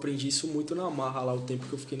lembro que eu aprendi isso muito na marra lá, o tempo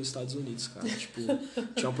que eu fiquei nos Estados Unidos, cara. Tipo,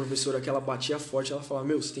 tinha uma professora que ela batia forte, ela falava,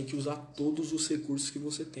 meu, você tem que usar todos os recursos que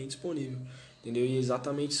você tem disponível, entendeu? E é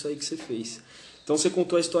exatamente isso aí que você fez. Então você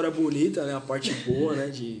contou a história bonita, né? A parte boa, né?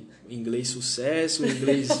 De inglês sucesso,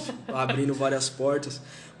 inglês abrindo várias portas.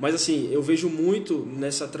 Mas assim, eu vejo muito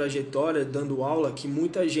nessa trajetória, dando aula, que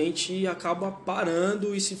muita gente acaba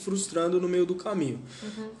parando e se frustrando no meio do caminho.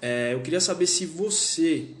 Eu queria saber se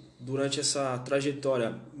você, durante essa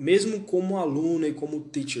trajetória, mesmo como aluna e como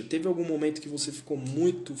teacher, teve algum momento que você ficou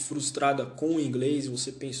muito frustrada com o inglês,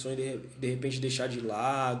 você pensou em de repente deixar de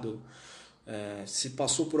lado, se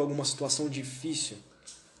passou por alguma situação difícil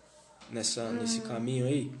nesse caminho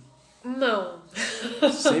aí? Não.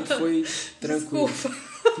 Sempre foi tranquilo.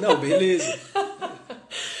 Desculpa. Não, beleza.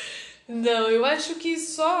 Não, eu acho que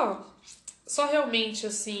só realmente,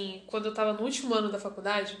 assim, quando eu tava no último ano da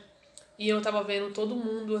faculdade e eu tava vendo todo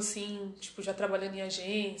mundo, assim, tipo, já trabalhando em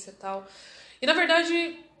agência e tal. E, na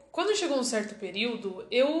verdade, quando chegou um certo período,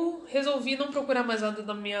 eu resolvi não procurar mais nada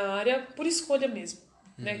na minha área por escolha mesmo,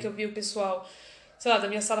 né? Que eu vi o pessoal, sei lá, da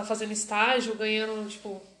minha sala fazendo estágio, ganhando,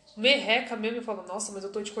 tipo, merreca mesmo. Eu falo, nossa, mas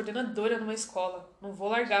eu tô de coordenadora numa escola. Não vou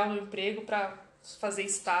largar o meu emprego pra fazer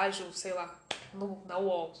estágio, sei lá, na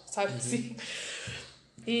UOL, sabe assim?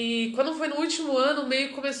 E quando foi no último ano,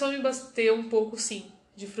 meio começou a me bater um pouco, sim,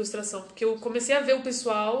 de frustração. Porque eu comecei a ver o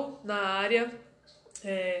pessoal na área,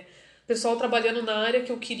 pessoal trabalhando na área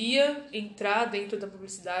que eu queria entrar dentro da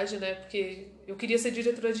publicidade, né? Porque eu queria ser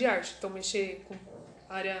diretora de arte, então mexer com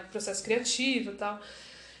a área processo criativo e tal.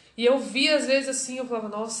 E eu via, às vezes, assim, eu falava,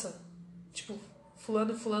 nossa, tipo,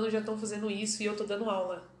 fulano e fulano já estão fazendo isso e eu tô dando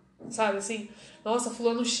aula. Sabe, assim, nossa,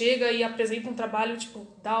 fulano chega e apresenta um trabalho, tipo,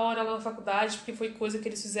 da hora lá na faculdade, porque foi coisa que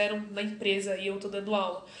eles fizeram na empresa e eu tô dando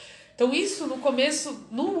aula. Então isso, no começo,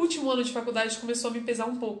 no último ano de faculdade, começou a me pesar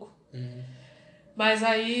um pouco. Mas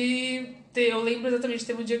aí, eu lembro exatamente,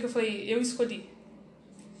 teve um dia que eu falei, eu escolhi,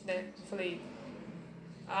 né? Eu falei,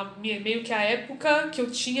 meio que a época que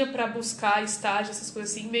eu tinha pra buscar estágio, essas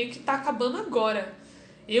coisas assim, meio que tá acabando agora.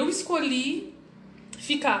 Eu escolhi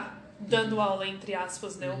ficar dando aula, entre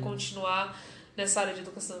aspas, né? Ou continuar nessa área de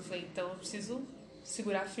educação. Eu falei, então eu preciso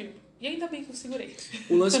segurar firme. E ainda bem que eu segurei.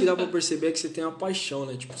 O lance que dá pra perceber é que você tem uma paixão,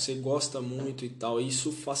 né? Tipo, você gosta muito e tal. E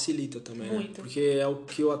isso facilita também, né? Muito. Porque é o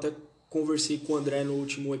que eu até conversei com o André no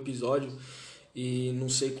último episódio. E não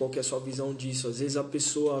sei qual que é a sua visão disso. Às vezes a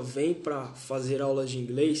pessoa vem pra fazer aulas de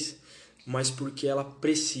inglês, mas porque ela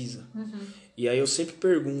precisa. E aí eu sempre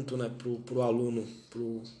pergunto, né, pro aluno,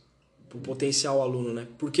 pro potencial aluno, né?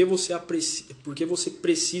 Por que você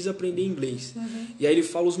precisa aprender inglês? E aí ele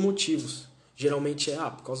fala os motivos. Geralmente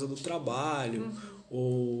por causa do trabalho,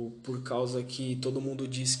 ou por causa que todo mundo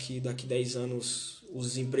diz que daqui 10 anos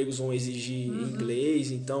os empregos vão exigir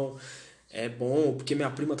inglês, então é bom, porque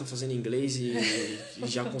minha prima tá fazendo inglês e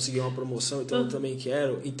já conseguiu uma promoção, então eu também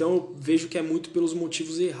quero. Então eu vejo que é muito pelos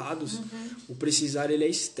motivos errados. O precisar, ele é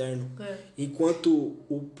externo. Enquanto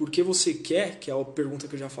o porquê você quer, que é a pergunta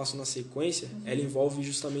que eu já faço na sequência, ela envolve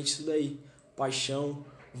justamente isso daí. Paixão,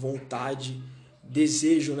 vontade,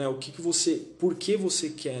 desejo, né? Por que você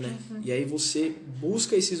quer, né? E aí você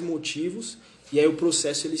busca esses motivos e aí o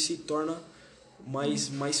processo ele se torna mais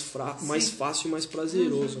fácil e mais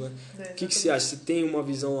prazeroso, né? O que você acha? Você tem uma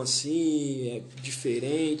visão assim,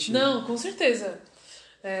 diferente? Não, com certeza.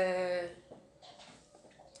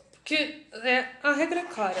 Porque a regra é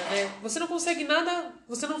clara, né? Você não consegue nada,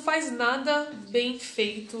 você não faz nada bem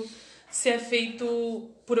feito se é feito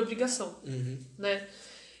por obrigação, né?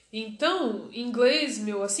 Então, inglês,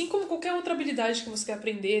 assim como qualquer outra habilidade que você quer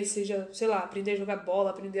aprender, seja, sei lá, aprender a jogar bola,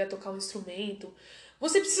 aprender a tocar um instrumento,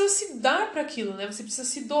 você precisa se dar para aquilo, né? Você precisa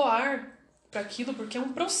se doar para aquilo, porque é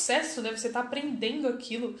um processo, né? Você tá aprendendo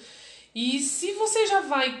aquilo. E se você já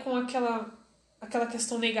vai com aquela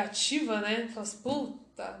questão negativa, né? Fala assim,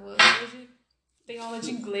 puta, mano, hoje tem aula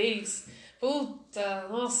de inglês. Puta,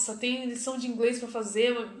 nossa, tem lição de inglês para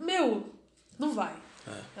fazer. Meu, não vai.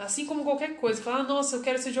 Assim como qualquer coisa. Fala, nossa, eu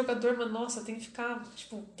quero ser jogador, mas nossa, tem que ficar,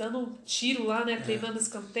 tipo, dando tiro lá, né? Treinando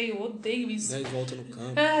escanteio. Eu odeio isso. 10 voltas no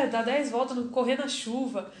campo. Dá 10 voltas, correr na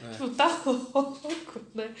chuva. Tipo, tá louco,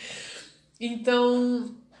 né?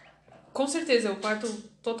 Então, com certeza, eu parto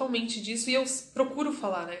totalmente disso e eu procuro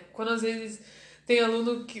falar, né? Quando às vezes tem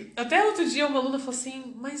aluno que... Até outro dia uma aluna falou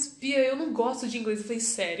assim, mas Bia, eu não gosto de inglês. Eu falei,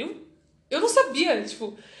 sério? Eu não sabia,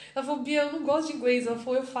 tipo... Ela falou, Bia, eu não gosto de inglês. Ela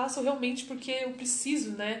falou, eu faço realmente porque eu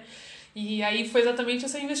preciso, né? E aí foi exatamente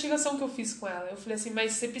essa investigação que eu fiz com ela. Eu falei assim,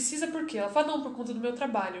 mas você precisa por quê? Ela falou, não, por conta do meu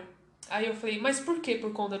trabalho. Aí eu falei, mas por que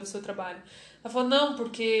por conta do seu trabalho? Ela falou, não,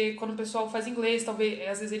 porque quando o pessoal faz inglês, talvez,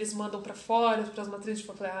 às vezes eles mandam pra fora, pras matrizes.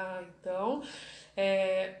 Eu falei, então,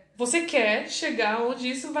 você quer chegar onde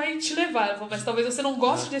isso vai te levar. Ela falou, mas talvez você não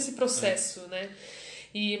goste desse processo, né?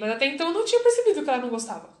 Mas até então eu não tinha percebido que ela não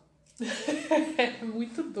gostava. É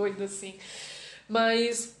muito doido, assim.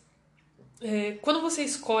 Mas quando você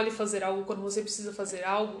escolhe fazer algo, quando você precisa fazer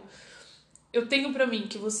algo, eu tenho pra mim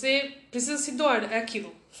que você precisa se doar. É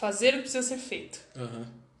aquilo, fazer o que precisa ser feito.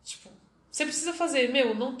 Tipo, você precisa fazer,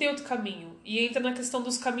 não tem outro caminho. E entra na questão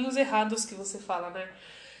dos caminhos errados que você fala, né?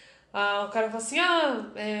 O cara fala assim,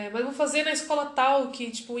 mas eu vou fazer na escola tal, que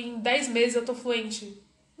tipo, em 10 meses eu tô fluente.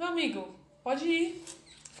 Meu amigo, pode ir,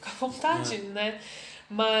 fica à vontade, né?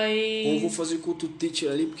 Mas... Ou vou fazer com o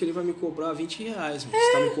teacher ali porque ele vai me cobrar R$20. Mas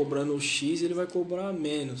você tá me cobrando X, ele vai cobrar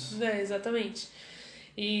menos. Exatamente.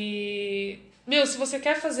 E, se você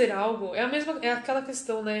quer fazer algo, é aquela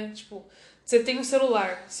questão, né? Tipo, você tem um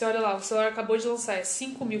celular, você olha lá, o celular acabou de lançar, é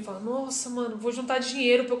 5 mil. Fala, nossa, mano, vou juntar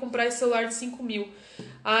dinheiro pra eu comprar esse celular de 5 mil.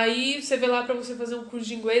 Aí você vê lá pra você fazer um curso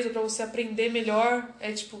de inglês ou pra você aprender melhor,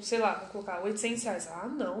 é tipo, sei lá, vou colocar R$800.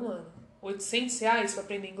 Não, mano, R$800 pra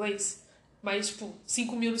aprender inglês? Mas, tipo,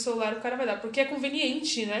 5 mil no celular o cara vai dar. Porque é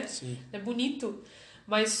conveniente, né? Sim. É bonito.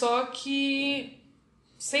 Mas só que...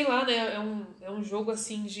 sei lá, né? É um jogo,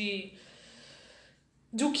 assim, de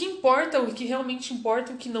o que importa, o que realmente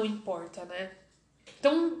importa e o que não importa, né?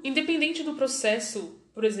 Então, independente do processo,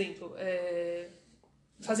 por exemplo,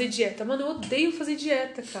 fazer dieta. Mano, eu odeio fazer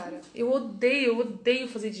dieta, cara. Eu odeio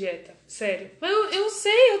fazer dieta. Sério. Mas eu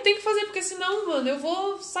sei, eu tenho que fazer, porque senão, mano, eu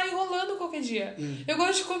vou sair rolando qualquer dia. Eu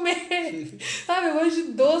gosto de comer, sabe? Eu gosto de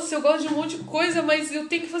doce, eu gosto de um monte de coisa, mas eu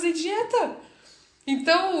tenho que fazer dieta.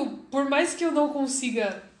 Então, por mais que eu não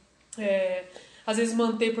consiga, às vezes,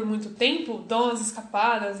 manter por muito tempo, dou umas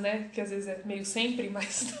escapadas, né? Que às vezes é meio sempre,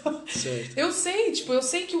 mas não. Certo. Eu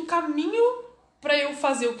sei que o caminho pra eu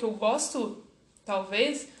fazer o que eu gosto,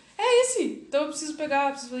 talvez, é esse. Então eu preciso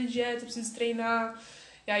preciso fazer dieta, eu preciso treinar.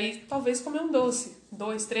 E aí, talvez comer um doce.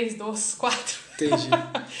 2, 3 doces, 4. Entendi.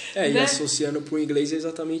 E né? associando pro inglês é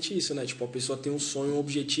exatamente isso, né? Tipo, a pessoa tem um sonho, um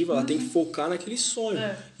objetivo, ela tem que focar naquele sonho.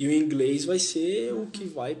 E o inglês vai ser o que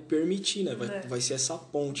vai permitir, né? Vai ser essa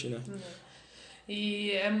ponte, né?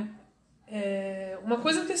 E uma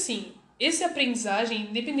coisa que, assim, esse aprendizagem,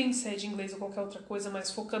 independente se é de inglês ou qualquer outra coisa,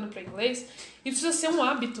 mas focando para inglês, isso precisa ser um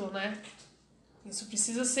hábito, né? Isso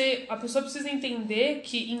precisa ser... A pessoa precisa entender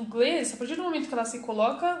que inglês, a partir do momento que ela se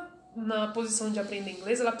coloca na posição de aprender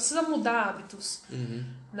inglês, ela precisa mudar hábitos,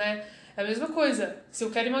 né? É a mesma coisa. Se eu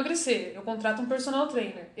quero emagrecer, eu contrato um personal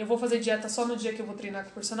trainer. Eu vou fazer dieta só no dia que eu vou treinar com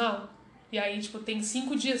o personal? E aí, tipo, tem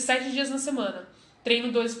 5 dias, 7 dias na semana.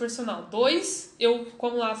 Treino 2 personal. 2, eu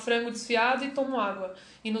como lá frango desfiado e tomo água.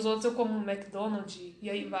 E nos outros eu como um McDonald's e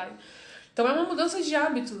aí vai. Então é uma mudança de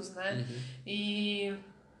hábitos, né?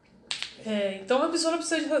 Então a pessoa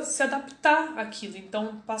precisa se adaptar àquilo.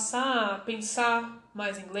 Então passar a pensar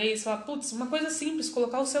mais em inglês, falar, putz, uma coisa simples,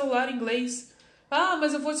 colocar o celular em inglês.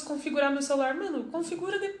 Mas eu vou desconfigurar meu celular. Mano,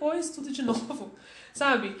 configura depois tudo de novo,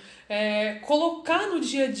 sabe? Colocar no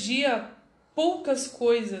dia a dia poucas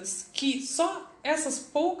coisas, que só essas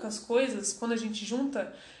poucas coisas, quando a gente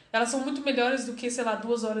junta, elas são muito melhores do que, sei lá,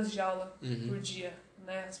 2 horas de aula por dia,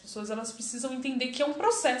 né? As pessoas, elas precisam entender que é um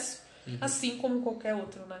processo, assim como qualquer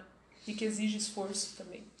outro, né? E que exige esforço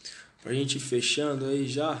também. Pra gente ir fechando aí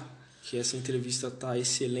já, que essa entrevista tá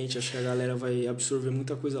excelente, acho que a galera vai absorver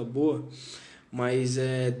muita coisa boa, mas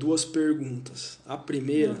 2 perguntas. A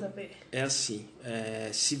primeira é assim,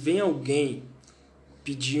 se vem alguém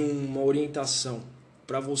pedir uma orientação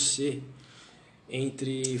para você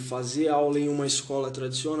entre fazer aula em uma escola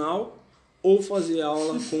tradicional ou fazer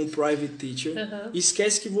aula com um private teacher.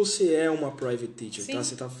 Esquece que você é uma private teacher, tá?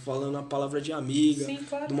 Você tá falando a palavra de amiga,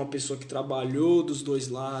 claro. de uma pessoa que trabalhou dos 2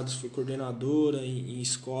 lados, foi coordenadora em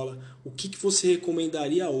escola. O que você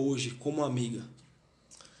recomendaria hoje como amiga?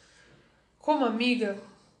 Como amiga,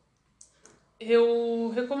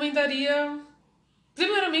 eu recomendaria...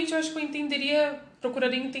 Primeiramente, eu acho que eu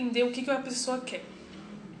procuraria entender o que a pessoa quer,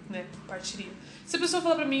 né? Partiria. Se a pessoa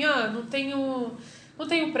falar pra mim, não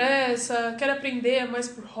tenho pressa, quero aprender mais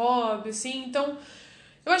por hobby, assim, então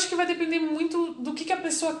eu acho que vai depender muito do que a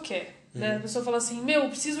pessoa quer, né? A pessoa fala assim,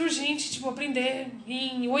 preciso urgente, tipo, aprender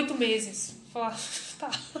em 8 meses. Falar,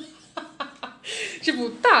 tá. Tipo,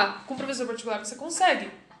 tá, com professor particular você consegue,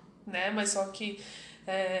 né? Mas só que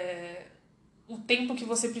o tempo que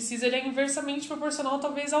você precisa, ele é inversamente proporcional,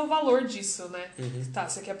 talvez, ao valor disso, né? Tá,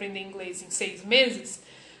 você quer aprender inglês em 6 meses,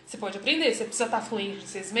 você pode aprender. Você precisa estar fluente em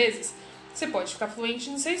 6 meses, você pode ficar fluente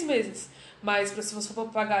em 6 meses. Mas se você for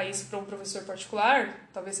pagar isso para um professor particular,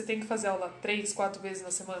 talvez você tenha que fazer aula 3, 4 vezes na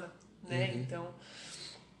semana, né? Então,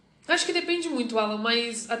 acho que depende muito, Alan,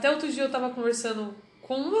 mas até outro dia eu tava conversando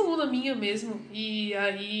com uma aluna minha mesmo, e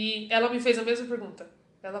aí ela me fez a mesma pergunta.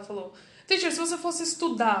 Ela falou: Teacher, se você fosse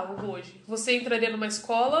estudar hoje, você entraria numa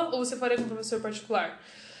escola ou você faria com um professor particular?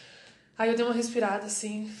 Aí eu dei uma respirada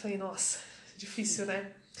assim, falei, nossa, difícil,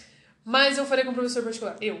 né? Mas eu faria com um professor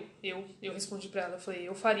particular. Eu respondi pra ela, falei,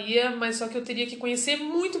 eu faria, mas só que eu teria que conhecer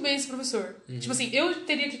muito bem esse professor. Tipo assim, eu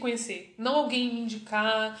teria que conhecer, não alguém me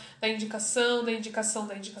indicar, da indicação.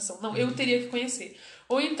 Não, eu teria que conhecer.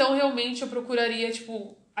 Ou então, realmente, eu procuraria,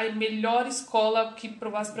 tipo, a melhor escola que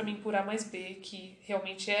provasse pra mim por A mais B, que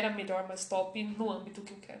realmente era a melhor, mais top no âmbito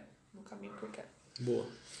que eu quero, no caminho que eu quero. Boa.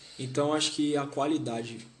 Então, acho que a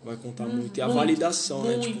qualidade vai contar muito. E a validação,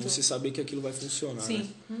 né? Tipo, você saber que aquilo vai funcionar,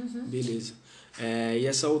 sim. né? Beleza. E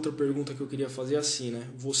essa outra pergunta que eu queria fazer é assim, né?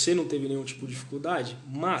 Você não teve nenhum tipo de dificuldade,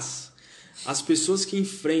 mas as pessoas que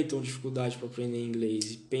enfrentam dificuldade para aprender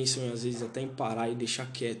inglês e pensam, às vezes, até em parar e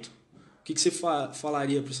deixar quieto, o que você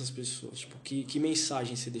falaria para essas pessoas? Tipo, que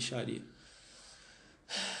mensagem você deixaria?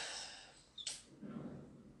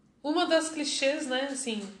 Uma das clichês, né?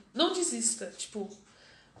 Assim, não desista. Tipo,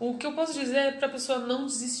 o que eu posso dizer é pra pessoa não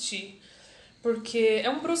desistir. Porque é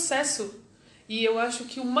um processo. E eu acho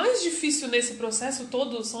que o mais difícil nesse processo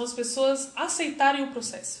todo são as pessoas aceitarem o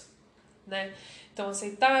processo, né? Então,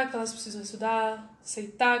 aceitar que elas precisam estudar,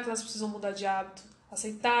 aceitar que elas precisam mudar de hábito,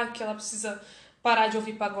 aceitar que ela precisa parar de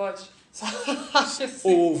ouvir pagode. Assim.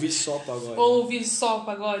 Ou ouvir só pagode. Ou ouvir só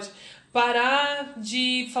pagode. Parar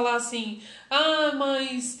de falar assim,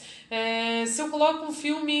 mas se eu coloco um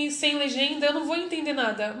filme sem legenda, eu não vou entender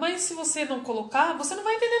nada. Mas se você não colocar, você não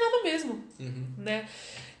vai entender nada mesmo, né?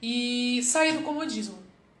 E sair do comodismo.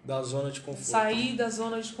 Da zona de conforto. Sair da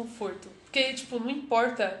zona de conforto. Porque, tipo, não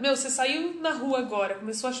importa. Você saiu na rua agora,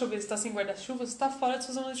 começou a chover, você tá sem guarda-chuva, você tá fora da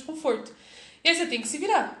sua zona de conforto. E aí você tem que se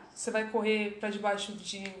virar. Você vai correr pra debaixo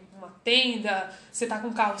de uma tenda, você tá com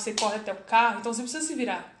o carro, você corre até o carro, então você precisa se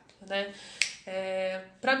virar, né?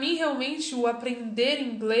 Pra mim, realmente, o aprender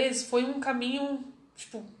inglês foi um caminho,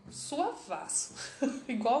 tipo, suavaço.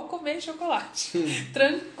 Igual comer chocolate.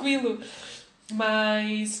 Tranquilo.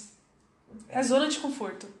 Mas é zona de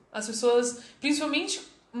conforto. As pessoas, principalmente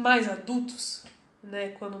mais adultos, né?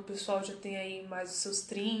 Quando o pessoal já tem aí mais os seus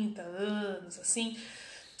 30 anos, assim,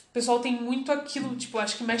 o pessoal tem muito aquilo, tipo,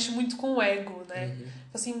 acho que mexe muito com o ego, né?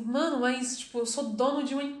 Assim, mano, mas, tipo, eu sou dono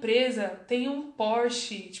de uma empresa, tenho um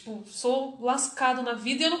Porsche, tipo, sou lascado na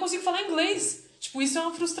vida e eu não consigo falar inglês. Tipo, isso é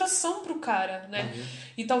uma frustração pro cara, né?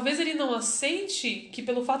 E talvez ele não aceite que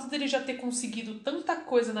pelo fato dele já ter conseguido tanta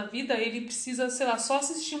coisa na vida, ele precisa, sei lá, só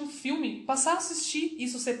assistir um filme, passar a assistir,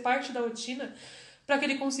 isso ser parte da rotina, pra que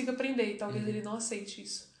ele consiga aprender. E talvez ele não aceite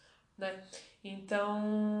isso, né?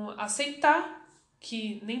 Então, aceitar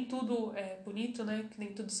que nem tudo é bonito, né? Que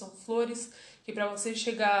nem tudo são flores, que pra você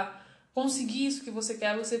chegar, conseguir isso que você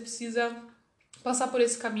quer, você precisa passar por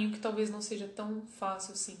esse caminho que talvez não seja tão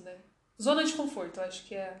fácil assim, né? Zona de conforto, eu acho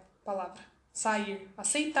que é a palavra. Sair.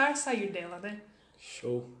 Aceitar sair dela, né?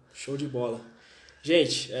 Show de bola.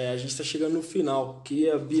 Gente, a gente está chegando no final.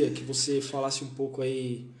 Queria, Bia, que você falasse um pouco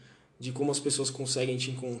aí de como as pessoas conseguem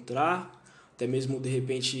te encontrar, até mesmo, de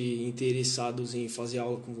repente, interessados em fazer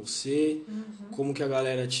aula com você. Como que a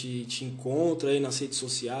galera te encontra aí nas redes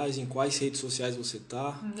sociais, em quais redes sociais você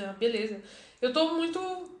tá. Beleza. Eu tô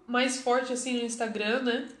muito mais forte, assim, no Instagram,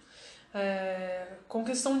 né? Com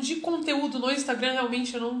questão de conteúdo no Instagram,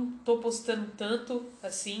 realmente eu não tô postando tanto,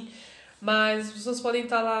 assim, mas as pessoas podem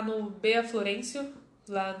estar lá no Bea Florencio,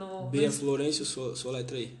 lá no... Bea Florencio, sua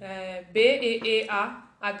letra aí.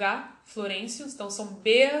 Beah Florencio, então são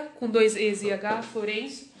Bea com 2 E's e H,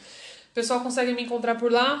 Florencio. O pessoal consegue me encontrar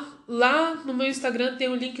por lá. Lá no meu Instagram tem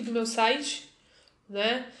o link do meu site,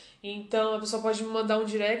 né? Então a pessoa pode me mandar um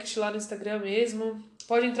direct lá no Instagram mesmo.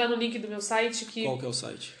 Pode entrar no link do meu site. Qual que é o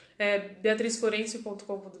site?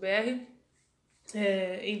 beatrizflorencio.com.br.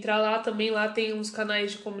 Entrar lá também, lá tem uns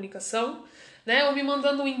canais de comunicação, né? Ou me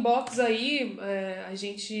mandando um inbox aí, a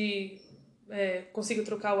gente consiga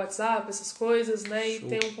trocar o WhatsApp, essas coisas, né? E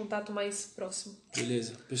ter um contato mais próximo.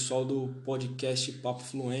 Beleza. Pessoal do podcast Papo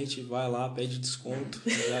Fluente, vai lá, pede desconto.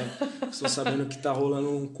 Já estou sabendo que tá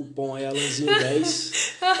rolando um cupom aí, Alanzinho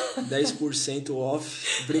 10%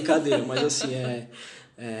 off. Brincadeira, mas assim,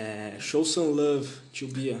 show some love to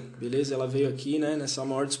Bia, beleza? Ela veio aqui, né, nessa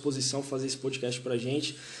maior disposição fazer esse podcast pra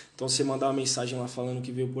gente. Então, se você mandar uma mensagem lá falando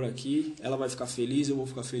que veio por aqui, ela vai ficar feliz, eu vou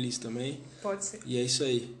ficar feliz também. Pode ser. E é isso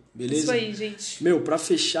aí, beleza? Isso aí, gente. Meu, pra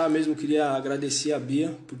fechar mesmo, queria agradecer a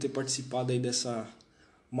Bia por ter participado aí dessa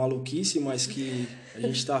maluquice, mas que a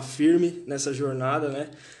gente tá firme nessa jornada, né?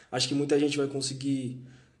 Acho que muita gente vai conseguir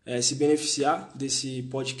se beneficiar desse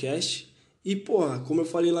podcast. E, porra, como eu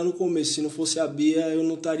falei lá no começo, se não fosse a Bia, eu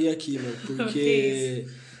não estaria aqui, meu. Porque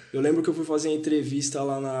eu lembro que eu fui fazer a entrevista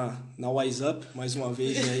lá na WhatsApp, mais uma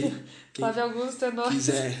vez aí. Quem Flávio Augusto é nóis.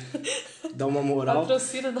 quiser dar uma moral.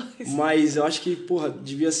 Patrocina nós. Mas eu acho que, porra,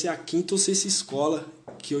 devia ser a quinta ou sexta escola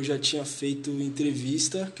que eu já tinha feito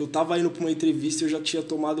entrevista, que eu tava indo pra uma entrevista e eu já tinha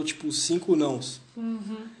tomado, tipo, 5 nãos.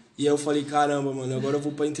 E aí eu falei, caramba, mano, agora eu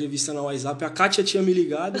vou pra entrevista na WhatsApp. A Kátia tinha me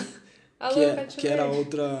ligado, Alô, que era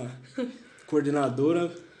outra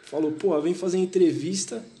coordenadora, falou, pô, vem fazer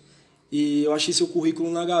entrevista e eu achei seu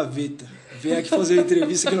currículo na gaveta. Vem aqui fazer a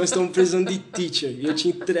entrevista que nós estamos precisando de teacher. E eu te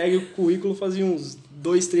entregue o currículo fazia uns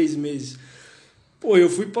 2, 3 meses. Pô, eu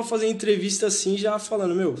fui pra fazer entrevista assim já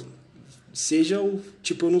falando, meu, seja o...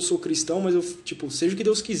 Tipo, eu não sou cristão, mas eu, tipo, seja o que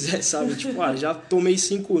Deus quiser, sabe? Tipo, já tomei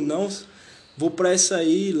 5 nãos, vou pra essa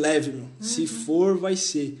aí leve, meu. Se for, vai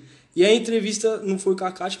ser. E a entrevista não foi com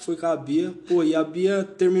a Kátia, foi com a Bia. Pô, e a Bia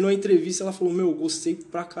terminou a entrevista, ela falou, meu, gostei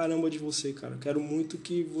pra caramba de você, cara. Quero muito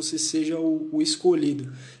que você seja o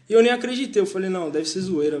escolhido. E eu nem acreditei, eu falei, não, deve ser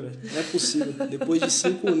zoeira, velho. Não é possível. Depois de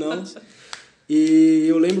 5 nãos. E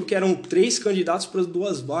eu lembro que eram 3 candidatos para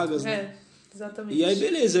 2 vagas, né? Exatamente. E aí,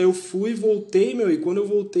 beleza, eu fui, voltei, meu, e quando eu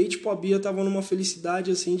voltei, tipo, a Bia tava numa felicidade,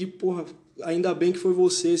 assim, de, porra, ainda bem que foi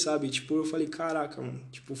você, sabe? Tipo, eu falei, caraca, mano,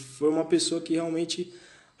 tipo, foi uma pessoa que realmente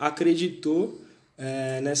acreditou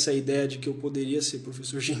nessa ideia de que eu poderia ser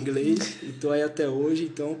professor de inglês, e tô aí até hoje,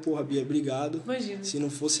 então, porra, Bia, obrigado. Imagina. Se não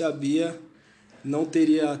fosse a Bia, não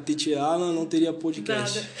teria Titiana, não teria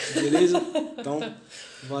podcast, Nada. beleza? Então,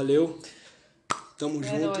 valeu, tamo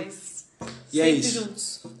junto. Nóis. E é Sempre isso.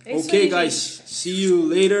 juntos. É isso Okay, aí, guys. gente. See you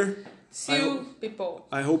later. See you, people.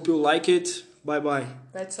 I hope you like it. Bye bye.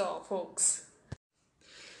 That's all, folks.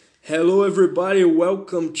 Hello, everybody.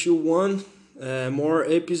 Welcome to one more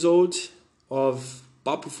episode of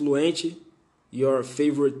Papo Fluente, your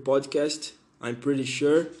favorite podcast, I'm pretty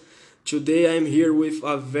sure. Today I'm here with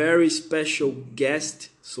a very special guest,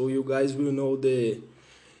 so you guys will know the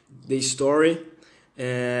story.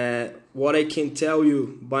 What I can tell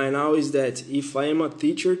you by now is that if I am a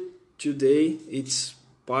teacher today, it's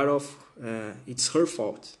part of it's her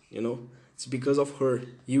fault, you know. It's because of her.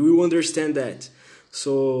 You will understand that.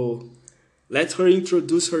 So let her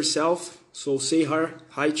introduce herself. So say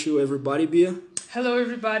hi to everybody, Bia. Hello,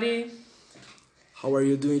 everybody. How are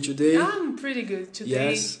you doing today? I'm pretty good today.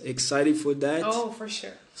 Yes, excited for that. Oh, for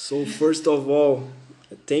sure. So first of all,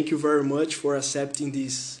 thank you very much for accepting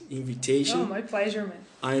this invitation. Oh, my pleasure, man.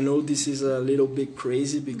 I know this is a little bit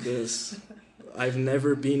crazy because I've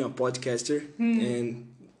never been a podcaster and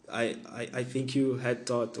I think you had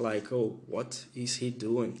thought like, oh, what is he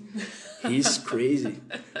doing? He's crazy.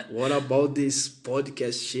 What about this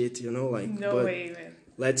podcast shit, you know? Like, No but way, man.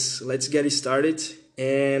 let's get it started.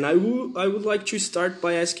 And I would like to start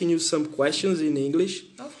by asking you some questions in English.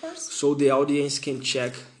 Of course. So the audience can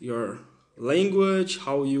check your language,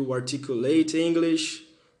 how you articulate English,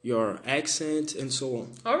 your accent, and so on.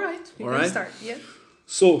 All right. We All can right. start. Yeah.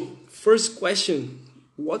 So, first question.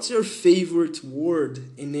 What's your favorite word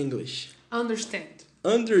in English? Understand.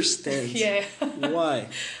 Understand. Yeah. Why?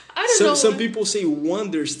 I don't know. Some people say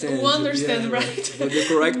understand. Understand, Yeah, right? But the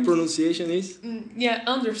correct pronunciation is? Yeah,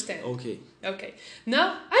 understand. Okay. Okay.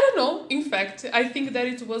 Now, I don't know. In fact, I think that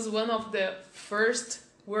it was one of the first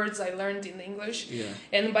words I learned in English. Yeah.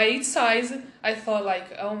 And by its size, I thought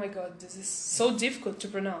like, oh my god, this is so difficult to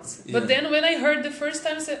pronounce. Yeah. But then when I heard the first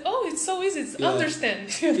time, I said, oh, it's so easy. It's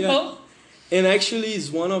understand. You Yeah. know? And actually,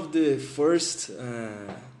 it's one of the first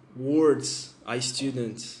words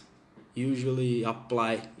students usually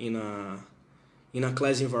apply in a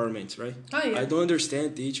class environment, right? Oh, yeah. I don't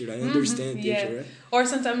understand, teacher. I understand, teacher. Yeah. Right? Or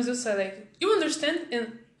sometimes you say like, you understand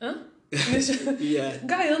and, huh? Yeah.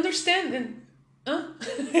 Guy, understand and, huh?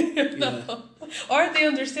 You know? Or they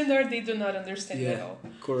understand or they do not understand at all.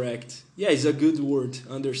 Correct. Yeah, it's a good word.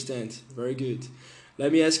 Understand. Very good.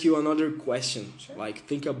 Let me ask you another question. Sure. Like,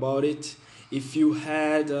 think about it. If you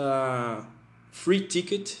had a free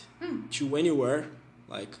ticket to anywhere,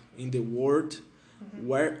 like in the world,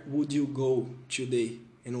 where would you go today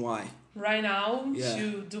and why? Right now Yeah.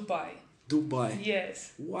 to Dubai. Dubai.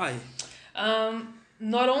 Yes. Why?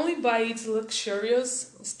 Not only by its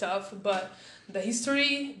luxurious stuff, but the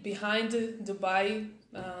history behind Dubai,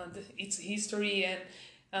 its history and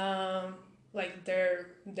like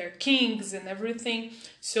their kings and everything.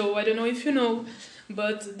 So I don't know if you know,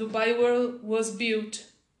 but Dubai was built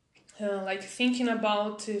like thinking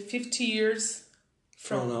about 50 years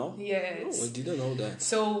from now. Yes. Oh, I didn't know that.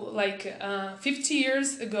 So like 50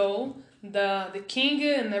 years ago, the king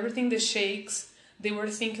and everything, the sheikhs, they were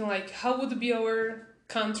thinking like, how would be our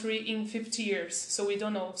country in 50 years? So we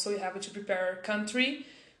don't know. So we have to prepare our country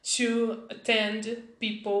to attend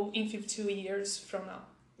people in 50 years from now.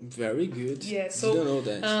 Very good. Yeah, so didn't know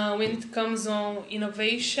that. When it comes on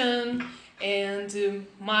innovation and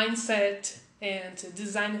mindset and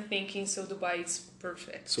design thinking, so Dubai is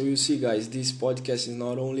perfect. So you see, guys, this podcast is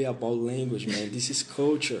not only about language, man. This is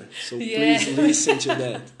culture. So Yeah. please listen to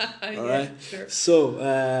that. All right? Sure. So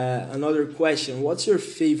another question: what's your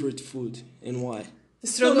favorite food and why?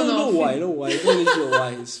 Stroganoff. No, why? Don't need your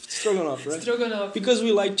why. It's stroganoff, right? Stroganoff. Because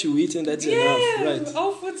we like to eat and that's enough, right?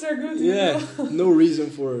 All foods are good. Yeah, You know? no reason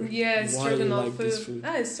for why you stroganoff. like this food.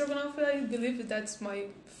 Stroganoff, I believe that's my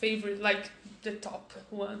favorite, like the top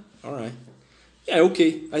one. All right. Yeah,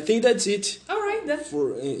 okay. I think that's it. All right, then.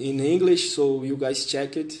 For in English, so you guys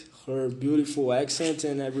check it. Her beautiful accent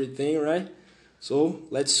and everything, right? So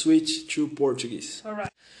let's switch to Portuguese. All right.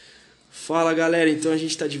 Fala, galera, então a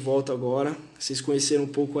gente tá de volta agora. Vocês conheceram um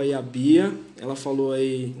pouco aí a Bia, ela falou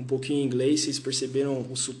aí um pouquinho em inglês, vocês perceberam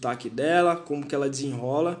o sotaque dela, como que ela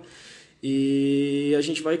desenrola. E a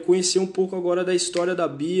gente vai conhecer um pouco agora da história da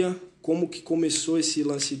Bia, como que começou esse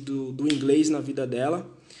lance do inglês na vida dela.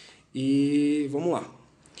 E vamos lá.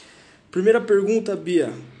 Primeira pergunta,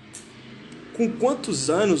 Bia. Com quantos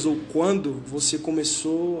anos ou quando você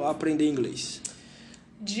começou a aprender inglês?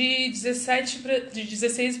 De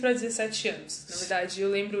 16 para 17 anos. Na verdade, eu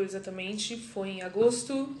lembro exatamente, foi em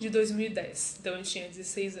agosto de 2010. Então eu tinha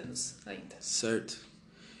 16 anos ainda. Certo.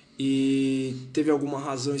 E teve alguma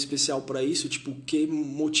razão especial para isso? Tipo, o que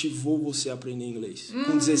motivou você a aprender inglês?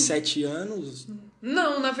 Com 17 anos?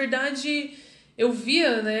 Não, na verdade, eu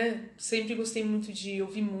via, né? Sempre gostei muito de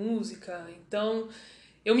ouvir música. Então,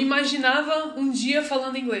 eu me imaginava um dia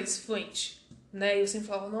falando inglês fluente. Né? E eu sempre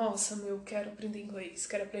falava, nossa, quero aprender inglês.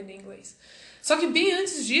 Só que bem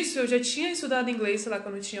antes disso, eu já tinha estudado inglês, sei lá,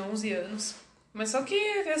 quando eu tinha 11 anos. Mas só que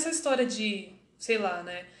essa história de, sei lá,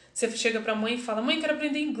 né? Você chega pra mãe e fala, mãe, quero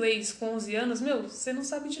aprender inglês com 11 anos. Você não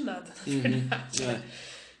sabe de nada, na verdade. É.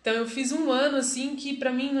 Então eu fiz um ano, assim, que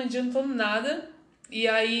pra mim não adiantou nada. E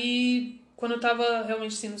aí, quando eu tava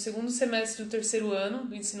realmente, assim, no segundo semestre do terceiro ano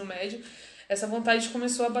do ensino médio, essa vontade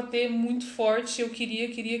começou a bater muito forte. Eu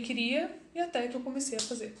queria. E até que eu comecei a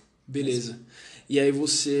fazer. Beleza. E aí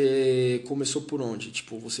você começou por onde?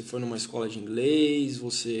 Tipo, você foi numa escola de inglês?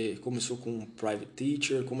 Você começou com um private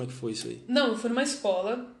teacher? Como é que foi isso aí? Não, eu fui numa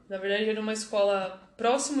escola. Na verdade, era uma escola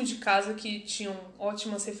próximo de casa que tinham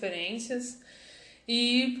ótimas referências.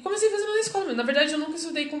 E comecei a fazer na escola mesmo. Na verdade, eu nunca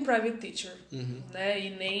estudei com private teacher. Né? E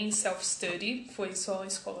nem self-study. Foi só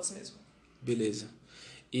escolas mesmo. Beleza.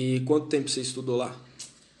 E quanto tempo você estudou lá?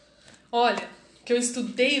 Olha... O que eu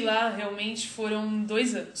estudei lá realmente foram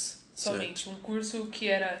 2 anos somente. Certo. Um curso que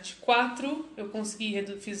era de 4, eu consegui,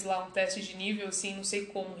 fiz lá um teste de nível, assim, não sei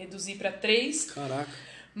como, reduzir para 3. Caraca.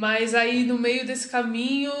 Mas aí no meio desse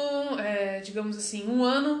caminho, digamos assim, 1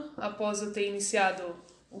 ano após eu ter iniciado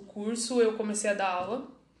o curso, eu comecei a dar aula.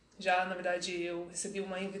 Já, na verdade, eu recebi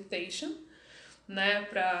uma invitation, né,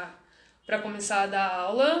 pra começar a dar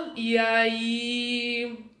aula. E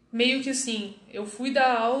aí... meio que assim, eu fui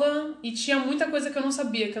dar aula e tinha muita coisa que eu não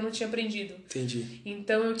sabia, que eu não tinha aprendido. Entendi.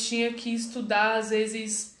 Então eu tinha que estudar, às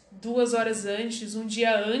vezes, 2 horas antes, um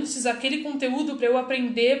dia antes, aquele conteúdo para eu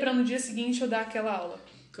aprender, para no dia seguinte eu dar aquela aula.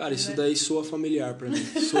 Cara, isso daí soa familiar pra mim.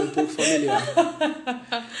 Soa um pouco familiar.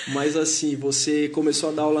 Mas assim, você começou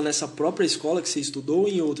a dar aula nessa própria escola que você estudou ou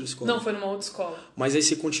em outra escola? Não, foi numa outra escola. Mas aí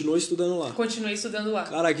você continuou estudando lá? Continuei estudando lá.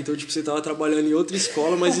 Caraca, então tipo, você tava trabalhando em outra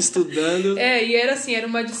escola, mas estudando... E era assim, era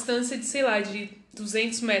uma distância de, sei lá, de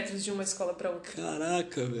 200 metros de uma escola pra outra.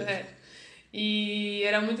 Caraca, velho. E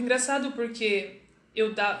era muito engraçado porque...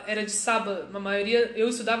 era de sábado, a maioria... Eu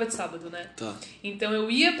estudava de sábado, né? Tá. Então eu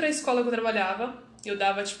ia pra escola que eu trabalhava... Eu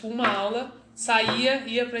dava, tipo, uma aula, saía,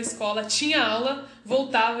 ia pra escola, tinha aula,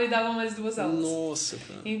 voltava e dava mais 2 aulas. Nossa,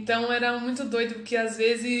 cara. Então, era muito doido, porque às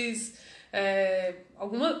vezes...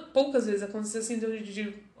 poucas vezes acontecia assim,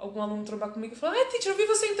 de algum aluno trombar comigo e falar, teacher, eu vi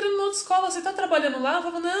você entrando na outra escola, você tá trabalhando lá? Eu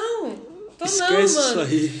falava, não... Esquece não, mano. isso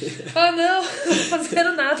aí. Não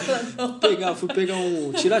fazendo nada. Fui pegar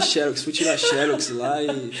um... Fui tirar Xerox lá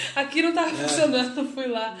e... Aqui não tava funcionando, fui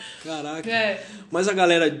lá. Caraca. Mas a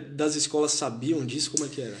galera das escolas sabiam disso? Como é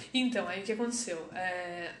que era? Então, aí o que aconteceu?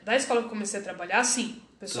 Da escola que eu comecei a trabalhar,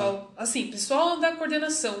 pessoal da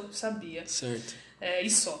coordenação sabia. Certo. E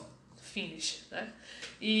só. finish, né?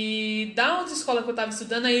 E da outra escola que eu tava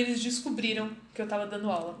estudando, aí eles descobriram que eu tava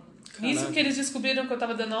dando aula. Caraca. Nisso que eles descobriram que eu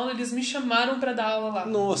tava dando aula, eles me chamaram pra dar aula lá.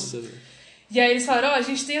 Nossa, velho. E aí eles falaram, a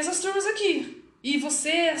gente tem essas turmas aqui. E você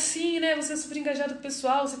é assim, né? Você é super engajado com o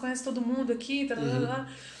pessoal, você conhece todo mundo aqui,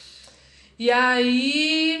 E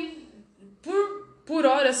aí, por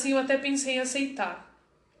hora, assim, eu até pensei em aceitar,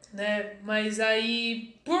 né? Mas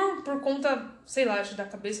aí, por conta, sei lá, acho da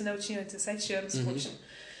cabeça, né? Eu tinha 17 anos, poxa.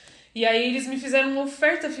 E aí eles me fizeram uma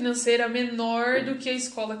oferta financeira menor do que a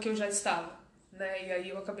escola que eu já estava, né? E aí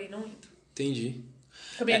eu acabei não indo. Entendi.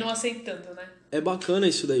 Acabei não aceitando, né? É bacana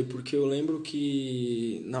isso daí, porque eu lembro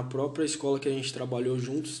que na própria escola que a gente trabalhou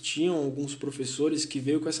juntos, tinham alguns professores que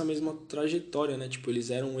veio com essa mesma trajetória, né? Tipo, eles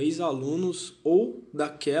eram ex-alunos ou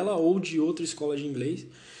daquela ou de outra escola de inglês.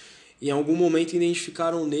 E em algum momento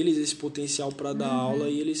identificaram neles esse potencial para dar aula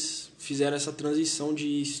e eles fizeram essa transição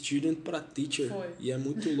de student para teacher. Foi. E é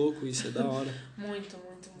muito louco isso, é da hora. Muito,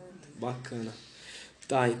 muito, muito. Bacana.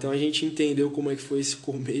 Tá, então a gente entendeu como é que foi esse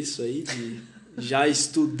começo aí de já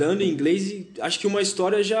estudando inglês e acho que uma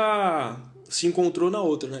história já se encontrou na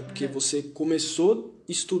outra, né? Porque você começou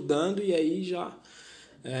estudando e aí já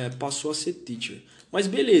passou a ser teacher. Mas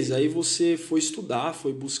beleza, aí você foi estudar,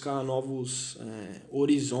 foi buscar novos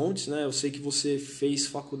horizontes, né? Eu sei que você fez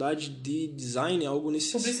faculdade de design, algo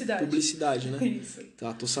nesse... Publicidade, né? Isso.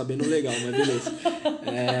 Tá, tô sabendo legal, mas beleza.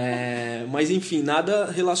 Mas enfim, nada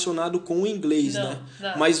relacionado com o inglês, Não, né?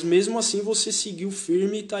 nada. Mas mesmo assim você seguiu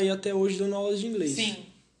firme e tá aí até hoje dando aulas de inglês. Sim,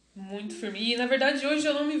 muito firme. E na verdade hoje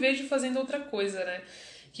eu não me vejo fazendo outra coisa, né?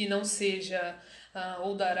 Que não seja...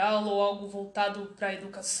 ou dar aula ou algo voltado para a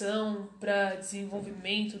educação, para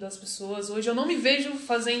desenvolvimento das pessoas. Hoje eu não me vejo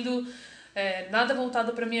fazendo nada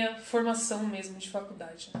voltado para minha formação mesmo de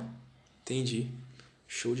faculdade. Né? Entendi.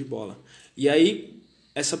 Show de bola. E aí,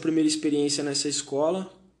 essa primeira experiência nessa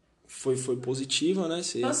escola foi positiva, né?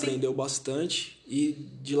 Você aprendeu bastante. E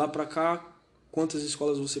de lá para cá, quantas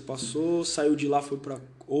escolas você passou? Saiu de lá, foi para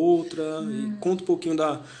outra? E conta um pouquinho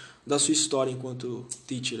da sua história enquanto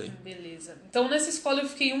teacher aí. Beleza. Então, nessa escola eu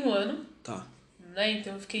fiquei 1 ano. Tá. Né?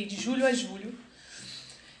 Então, eu fiquei de julho a julho.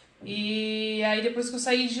 E aí, depois que eu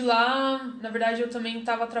saí de lá, na verdade, eu também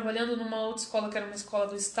estava trabalhando numa outra escola, que era uma escola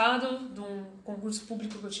do estado, de um concurso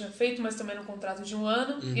público que eu tinha feito, mas também no contrato de 1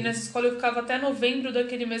 ano. E nessa escola eu ficava até novembro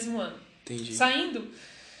daquele mesmo ano. Entendi. Saindo,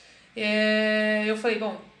 eu falei,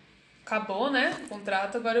 bom... Acabou, né? O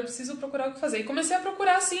contrato, agora eu preciso procurar o que fazer. E comecei a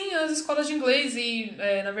procurar, assim, as escolas de inglês. E,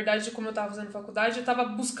 na verdade, como eu estava fazendo faculdade, eu estava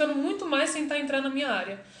buscando muito mais tentar entrar na minha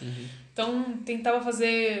área. Então, tentava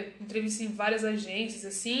fazer entrevista em várias agências,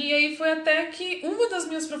 assim. E aí foi até que uma das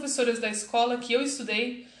minhas professoras da escola, que eu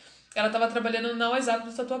estudei, ela estava trabalhando na WhatsApp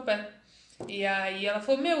do Tatuapé. E aí ela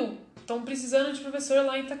falou, estão precisando de professor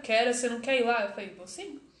lá em Itaquera, você não quer ir lá? Eu falei, vou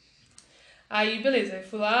sim. Aí, beleza, aí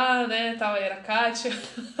fui lá, né, tal, aí era a Kátia.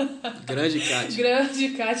 Grande Kátia. Grande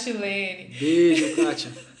Kátia Lene. Beijo,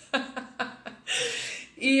 Kátia.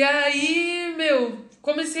 E aí,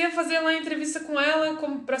 comecei a fazer lá a entrevista com ela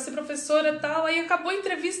pra ser professora e tal. Aí acabou a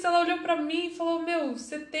entrevista, ela olhou pra mim e falou,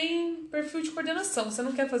 você tem perfil de coordenação, você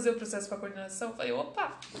não quer fazer o processo pra coordenação? Eu falei,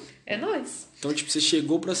 opa, é nóis. Então, tipo, você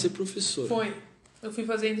chegou pra ser professora. Foi. Eu fui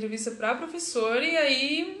fazer a entrevista pra professora e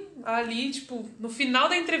aí, ali, tipo, no final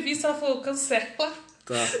da entrevista ela falou, cancela.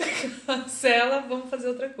 Tá. Cancela, vamos fazer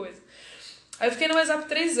outra coisa. Aí eu fiquei no WhatsApp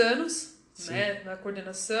 3 anos, né, na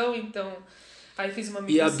coordenação, então... Aí fiz uma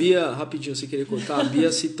migração. E a Bia, rapidinho, você queria contar? A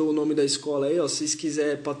Bia citou o nome da escola aí, ó. Se vocês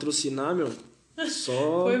quiserem patrocinar,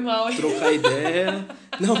 só foi mal, hein? Trocar ideia.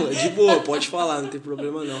 Não, é de boa, pode falar, não tem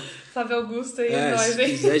problema não. Flávio Augusto aí, nós, se hein?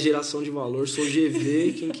 quiser geração de valor, sou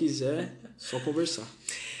GV, quem quiser, só conversar.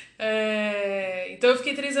 Então eu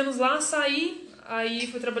fiquei 3 anos lá, saí, aí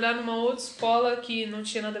fui trabalhar numa outra escola que não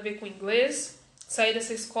tinha nada a ver com inglês. Saí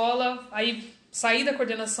dessa escola, aí... Saí da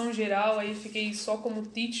coordenação geral, aí fiquei só como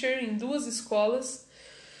teacher em 2 escolas.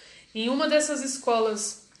 Em uma dessas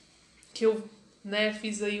escolas que eu,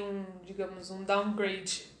 fiz aí um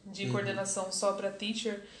downgrade de coordenação só para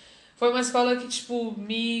teacher, foi uma escola que, tipo,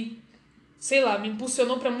 me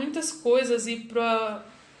impulsionou para muitas coisas e para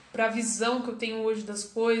a visão que eu tenho hoje das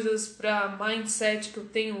coisas, para mindset que eu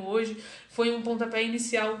tenho hoje. Foi um pontapé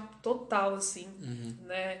inicial total, assim,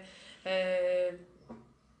 né?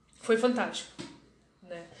 Foi fantástico,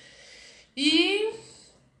 né? E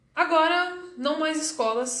agora, não mais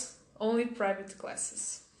escolas, only private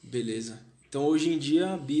classes. Beleza. Então, hoje em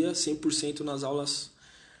dia, a Bia 100% nas aulas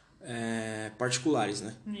particulares,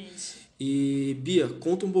 né? Isso. E, Bia,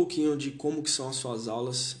 conta um pouquinho de como que são as suas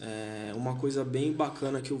aulas. Uma coisa bem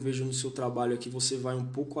bacana que eu vejo no seu trabalho é que você vai um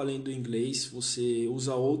pouco além do inglês, você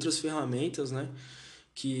usa outras ferramentas, né?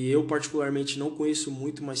 que eu particularmente não conheço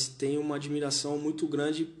muito, mas tenho uma admiração muito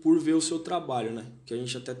grande por ver o seu trabalho, né? Que a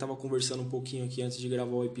gente até estava conversando um pouquinho aqui antes de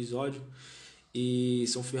gravar o episódio, e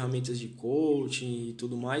são ferramentas de coaching e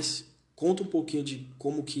tudo mais. Conta um pouquinho de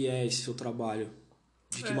como que é esse seu trabalho,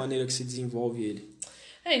 de que maneira que se desenvolve ele.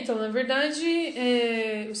 Então, na verdade,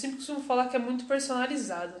 eu sempre costumo falar que é muito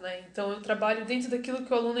personalizado, né? Então, eu trabalho dentro daquilo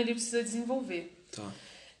que o aluno ele precisa desenvolver. Tá.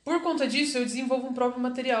 Por conta disso, eu desenvolvo um próprio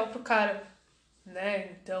material pro cara,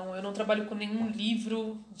 né? Então, eu não trabalho com nenhum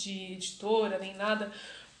livro de editora, nem nada,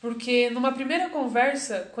 porque numa primeira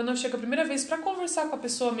conversa, quando eu chego a primeira vez para conversar com a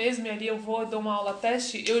pessoa mesmo, e ali eu vou dar uma aula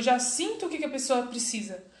teste, eu já sinto o que a pessoa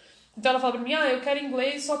precisa. Então, ela fala pra mim, eu quero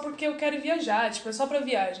inglês só porque eu quero viajar, tipo, é só pra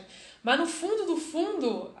viagem. Mas no fundo do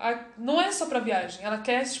fundo, não é só pra viagem. Ela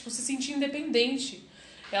quer, tipo, se sentir independente.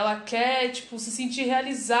 Ela quer, tipo, se sentir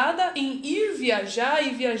realizada em ir viajar e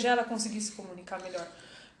viajar ela conseguir se comunicar melhor.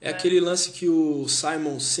 É aquele lance que o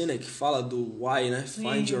Simon Sinek fala do why, né?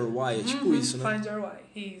 Find your why. É tipo isso, né? Find your why.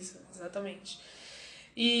 Isso, exatamente.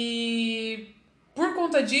 E por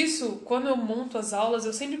conta disso, quando eu monto as aulas,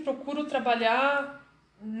 eu sempre procuro trabalhar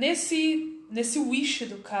nesse wish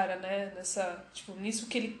do cara, né? Nisso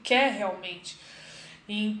que ele quer realmente.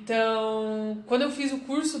 Então, quando eu fiz o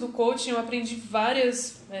curso do coaching, eu aprendi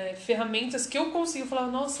várias ferramentas que eu consigo falar,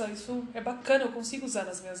 nossa, isso é bacana, eu consigo usar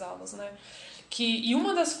nas minhas aulas, né? E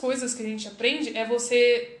uma das coisas que a gente aprende é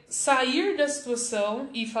você sair da situação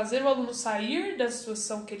e fazer o aluno sair da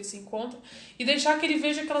situação que ele se encontra e deixar que ele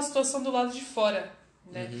veja aquela situação do lado de fora,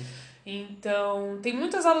 né? Então, tem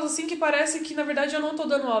muitas aulas assim que parece que, na verdade, eu não tô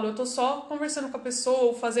dando aula, eu tô só conversando com a pessoa,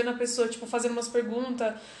 ou fazendo a pessoa, tipo, fazendo umas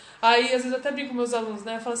perguntas. Aí, às vezes, eu até brinco com meus alunos,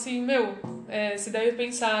 né? Eu falo assim, você deve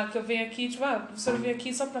pensar que eu venho aqui, tipo, você vem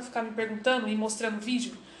aqui só pra ficar me perguntando e mostrando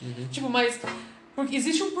vídeo? Tipo, mas porque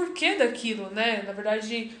existe um porquê daquilo, né? Na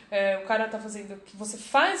verdade, o cara tá fazendo... que você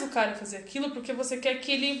faz o cara fazer aquilo porque você quer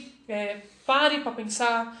que ele pare pra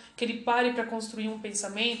pensar, que ele pare pra construir um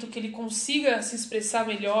pensamento, que ele consiga se expressar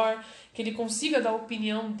melhor, que ele consiga dar a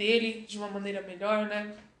opinião dele de uma maneira melhor,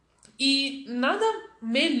 né? E nada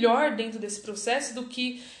melhor dentro desse processo do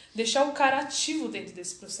que deixar o cara ativo dentro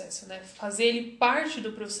desse processo, né? Fazer ele parte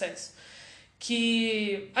do processo.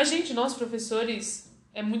 Que nós professores...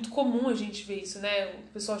 É muito comum a gente ver isso, né?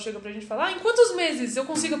 O pessoal chega pra gente e fala, em quantos meses eu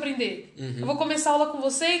consigo aprender? Eu vou começar a aula com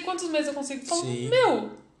você, em quantos meses eu consigo? Eu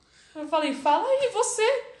falo, eu falei, fala aí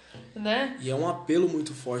você, né? E é um apelo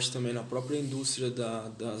muito forte também na própria indústria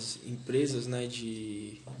das empresas, né,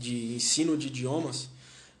 de ensino de idiomas.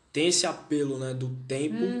 Tem esse apelo, né, do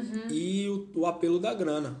tempo e o apelo da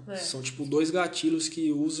grana. São, tipo, dois gatilhos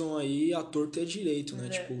que usam aí à torta e à direito, né?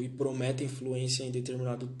 Tipo, e prometem fluência em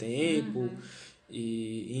determinado tempo...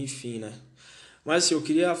 E enfim, né? Mas assim, eu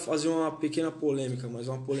queria fazer uma pequena polêmica, mas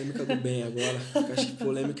uma polêmica do bem agora. Porque acho que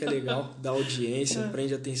polêmica é legal, dá audiência,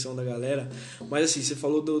 prende a atenção da galera. Mas assim, você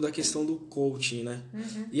falou da questão do coaching, né?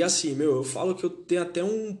 E assim, eu falo que eu tenho até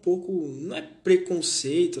um pouco, não é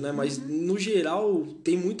preconceito, né? Mas no geral,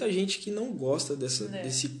 tem muita gente que não gosta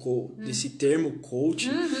desse termo coaching.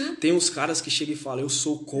 Tem uns caras que chegam e falam, eu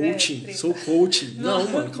sou coaching, sou coaching. Não,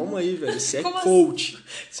 mano, calma aí, velho. Você é coach.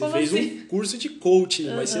 Você fez um curso de coaching,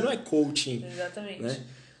 mas você não é coaching. Exatamente. Né?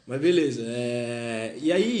 Mas beleza. E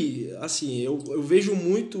aí, assim, eu vejo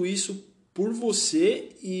muito isso por você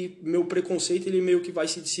e meu preconceito ele meio que vai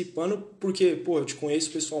se dissipando porque, pô, eu te conheço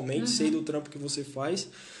pessoalmente, sei do trampo que você faz,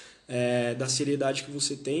 da seriedade que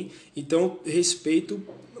você tem, então respeito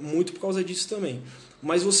muito por causa disso também.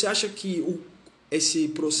 Mas você acha que esse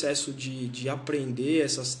processo de aprender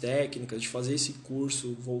essas técnicas, de fazer esse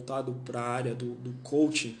curso voltado para a área do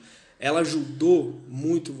coaching, ela ajudou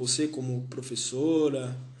muito você como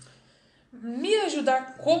professora? Me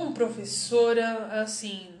ajudar como professora,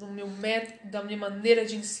 assim, no meu método, da minha maneira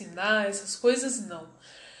de ensinar, essas coisas, não.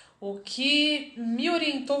 O que me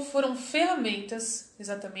orientou foram ferramentas,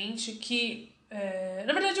 exatamente, que...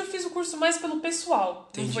 na verdade, eu fiz o curso mais pelo pessoal,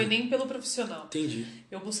 Entendi. Não foi nem pelo profissional. Entendi.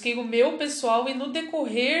 Eu busquei o meu pessoal e no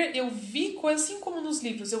decorrer eu vi coisas, assim como nos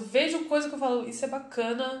livros, eu vejo coisa que eu falo, isso é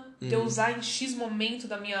bacana de eu usar em X momento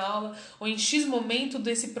da minha aula ou em X momento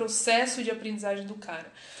desse processo de aprendizagem do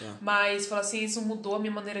cara. Tá. Mas, falar assim, isso mudou a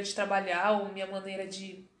minha maneira de trabalhar ou minha maneira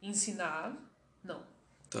de ensinar, não.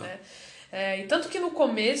 Tá. Né? E tanto que no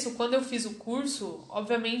começo, quando eu fiz o curso,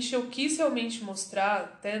 obviamente eu quis realmente mostrar,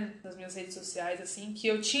 até nas minhas redes sociais, assim, que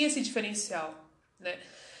eu tinha esse diferencial, né?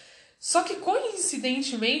 Só que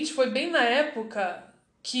coincidentemente foi bem na época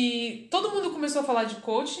que todo mundo começou a falar de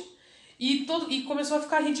coaching e começou a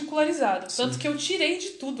ficar ridicularizado. Sim. Tanto que eu tirei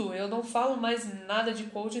de tudo, eu não falo mais nada de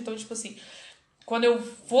coaching, então tipo assim... quando eu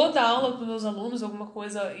vou dar aula para os meus alunos, alguma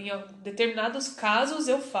coisa, em determinados casos,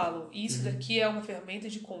 eu falo, isso daqui é uma ferramenta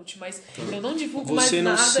de coach, mas eu não divulgo mais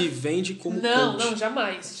nada. Você não se vende como coach? Não,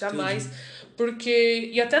 jamais. Entendi. Porque,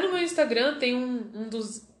 e até no meu Instagram tem um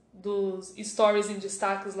dos stories em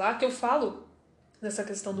destaques lá que eu falo nessa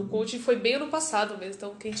questão do coach, e foi bem ano passado mesmo,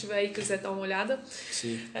 então quem tiver aí quiser dar uma olhada.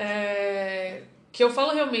 Sim. Que eu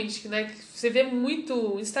falo realmente, né, que você vê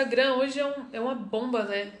muito, o Instagram hoje é uma bomba,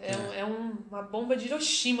 né, uma bomba de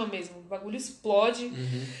Hiroshima mesmo, o bagulho explode,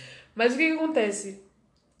 mas o que acontece?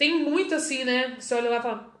 Tem muito assim, né, você olha lá e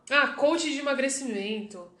fala, coach de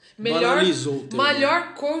emagrecimento,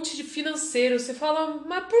 melhor coach de financeiro, você fala,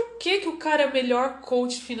 mas por que o cara é melhor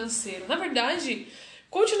coach financeiro? Na verdade,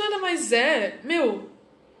 coach nada mais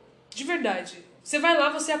de verdade, você vai lá,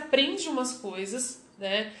 você aprende umas coisas,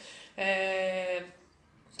 né,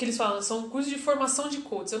 que eles falam, são cursos de formação de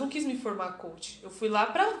coach. Eu não quis me formar coach. Eu fui lá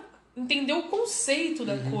pra entender o conceito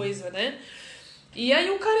da coisa, né? E aí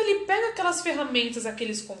o cara, ele pega aquelas ferramentas,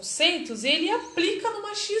 aqueles conceitos, e ele aplica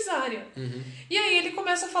numa X área. E aí ele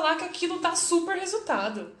começa a falar que aquilo dá super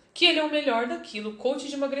resultado. Que ele é o melhor daquilo. Coach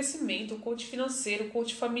de emagrecimento, coach financeiro,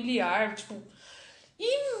 coach familiar, tipo...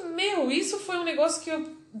 E, isso foi um negócio que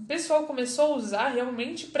o pessoal começou a usar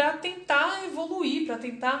realmente pra tentar evoluir, pra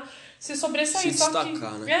tentar se sobressair. Se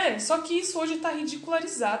destacar, né? Só que isso hoje tá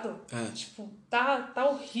ridicularizado. Tipo, tá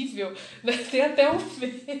horrível. Tem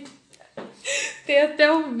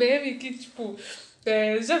até um meme que, tipo...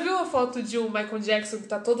 já viu a foto de um Michael Jackson que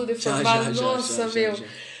tá todo deformado? Nossa, meu...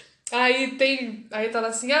 Aí tá lá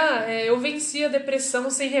assim, eu venci a depressão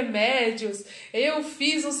sem remédios, eu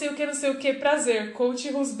fiz não sei o que, prazer, coach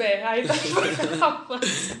Rusber. Aí tá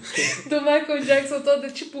do Michael Jackson todo,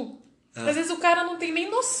 tipo, às vezes o cara não tem nem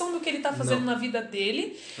noção do que ele tá fazendo na vida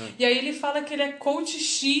dele, e aí ele fala que ele é coach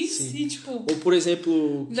X. Sim. E tipo... Ou, por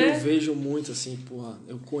exemplo, que eu vejo muito, assim,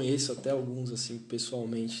 eu conheço até alguns, assim,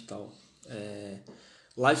 pessoalmente e tal,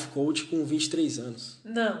 life coach com 23 anos.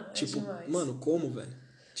 Não, tipo, demais. Mano, como, velho?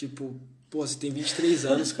 Tipo, você tem 23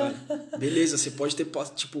 anos, cara. Beleza, você pode ter...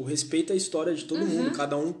 Tipo, respeita a história de todo mundo.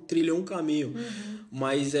 Cada um trilhou um caminho.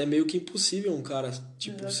 Mas é meio que impossível um cara,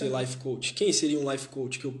 tipo, ser life coach. Quem seria um life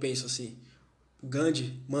coach que eu penso assim?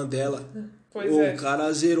 Gandhi, Mandela. O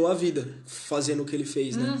cara zerou a vida fazendo o que ele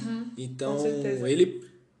fez, né? Então, ele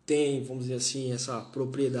tem, vamos dizer assim, essa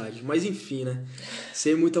propriedade. Mas enfim, né?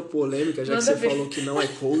 Sem muita polêmica, já que você falou que não é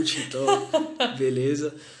coach, então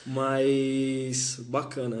beleza. Mas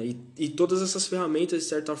bacana. E todas essas ferramentas, de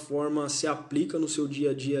certa forma, se aplicam no seu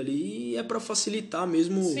dia a dia ali, e é para facilitar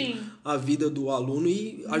mesmo a vida do aluno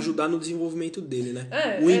e ajudar no desenvolvimento dele, né?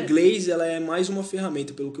 O inglês, ela é mais uma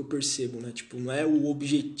ferramenta, pelo que eu percebo, né? Tipo, não é o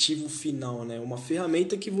objetivo final, né? É uma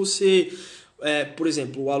ferramenta que você... por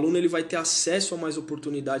exemplo, o aluno, ele vai ter acesso a mais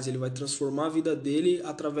oportunidades, ele vai transformar a vida dele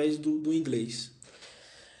através do inglês.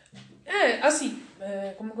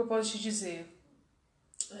 Como que eu posso te dizer?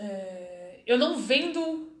 Eu não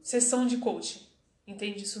vendo sessão de coaching,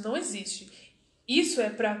 entende? Isso não existe. Isso é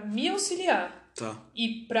para me auxiliar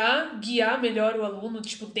e para guiar melhor o aluno,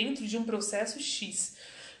 tipo, dentro de um processo X.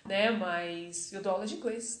 Né, mas eu dou aula de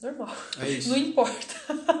inglês, normal. É isso. Não importa.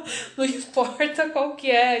 Não importa qual que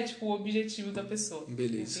é, tipo, o objetivo da pessoa.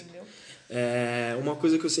 Beleza. Entendeu? Uma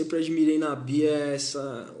coisa que eu sempre admirei na Bia é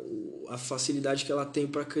a facilidade que ela tem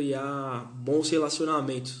para criar bons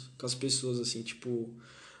relacionamentos com as pessoas, assim, tipo...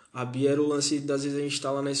 A Bia era o lance das vezes a gente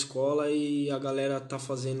tá lá na escola e a galera tá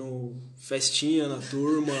fazendo festinha na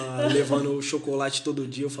turma, levando chocolate todo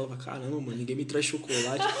dia. Eu falava, caramba, mano, ninguém me traz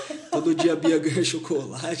chocolate. Todo dia a Bia ganha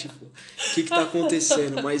chocolate, pô. O que tá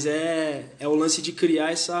acontecendo? Mas é o lance de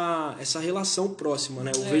criar essa relação próxima,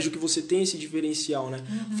 né? Eu vejo que você tem esse diferencial, né?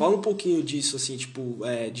 Fala um pouquinho disso, assim, tipo,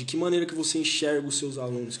 de que maneira que você enxerga os seus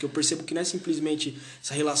alunos. Que eu percebo que não é simplesmente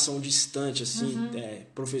essa relação distante, assim,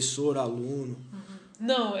 professor, aluno.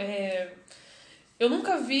 Não, eu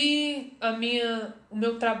nunca vi o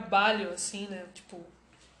meu trabalho, assim, né, tipo,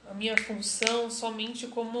 a minha função somente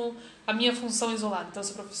como a minha função isolada. Então, eu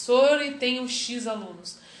sou professora e tenho X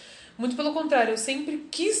alunos. Muito pelo contrário, eu sempre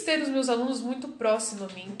quis ter os meus alunos muito próximos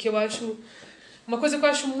a mim, que eu acho... Uma coisa que eu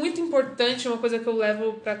acho muito importante, uma coisa que eu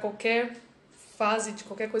levo para qualquer fase de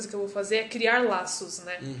qualquer coisa que eu vou fazer é criar laços,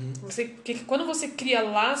 né? Porque quando você cria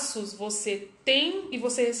laços, você tem e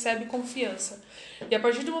você recebe confiança. E a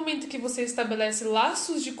partir do momento que você estabelece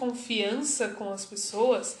laços de confiança com as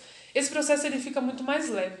pessoas, esse processo ele fica muito mais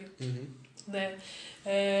leve, né?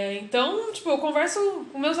 Então, tipo, eu converso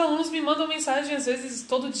com meus alunos, me mandam mensagem às vezes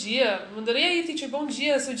todo dia, mandando, e aí, teacher, bom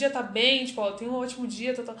dia, seu dia tá bem? Tipo, ó, tenho um ótimo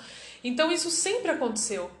dia, tal. Então, isso sempre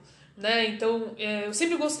aconteceu, né? Então, eu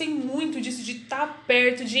sempre gostei muito disso, de estar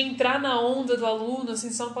perto, de entrar na onda do aluno,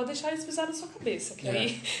 assim, só não pode deixar eles pisar na sua cabeça, que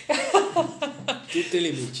aí... Tudo tem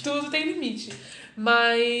limite. Tudo tem limite.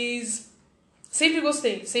 Mas sempre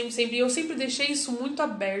gostei, sempre. Eu sempre deixei isso muito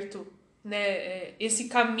aberto, né? Esse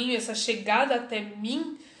caminho, essa chegada até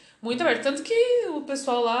mim, muito aberto. Tanto que o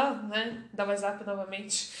pessoal lá, né, da WhatsApp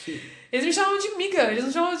novamente, eles me chamam de miga, eles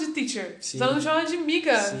não chamam de teacher. Sim. Então eles me chamam de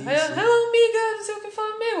miga. Sim, sim. Hello, miga, não sei o que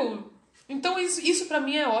fala, meu. Então isso pra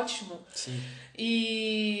mim é ótimo. Sim.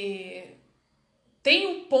 E tem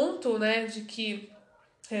um ponto, né, de que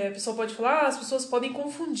o pessoal pode falar, as pessoas podem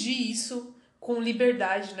confundir isso com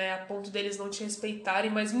liberdade, né, a ponto deles não te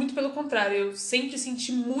respeitarem, mas muito pelo contrário, eu sempre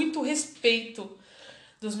senti muito respeito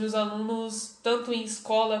dos meus alunos, tanto em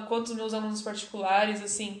escola quanto dos meus alunos particulares,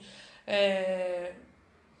 assim,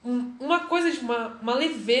 uma coisa de uma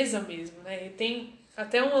leveza mesmo, né, e tem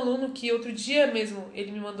até um aluno que outro dia mesmo,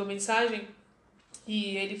 ele me mandou mensagem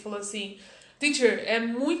e ele falou assim: Teacher, é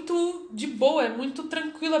muito de boa, é muito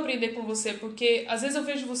tranquilo aprender com você, porque às vezes eu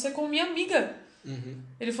vejo você como minha amiga. Uhum.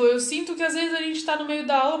 Ele falou, eu sinto que às vezes a gente tá no meio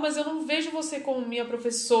da aula, mas eu não vejo você como minha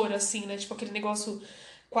professora, assim, né? Tipo aquele negócio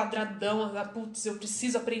quadradão, putz, eu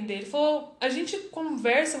preciso aprender. Ele falou, a gente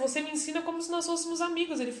conversa, você me ensina como se nós fôssemos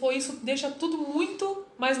amigos. Ele falou, isso deixa tudo muito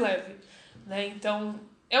mais leve, né? Então,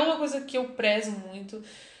 é uma coisa que eu prezo muito.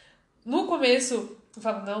 No começo, eu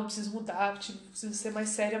falava, não, preciso mudar, preciso ser mais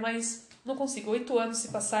séria, mas não consigo. 8 anos se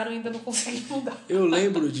passaram e ainda não consegui mudar. Eu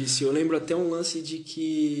lembro disso, eu lembro até um lance de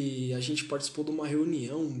que a gente participou de uma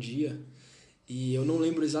reunião um dia e eu não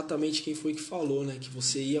lembro exatamente quem foi que falou, né? Que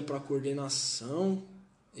você ia pra coordenação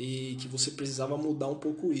e que você precisava mudar um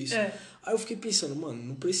pouco isso. Aí eu fiquei pensando, mano,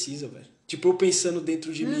 não precisa, velho. Tipo, eu pensando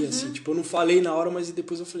dentro de mim, assim, tipo, eu não falei na hora, mas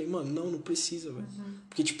depois eu falei, mano, não precisa, velho.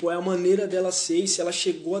 Porque, tipo, é a maneira dela ser e se ela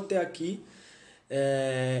chegou até aqui,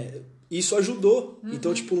 isso ajudou.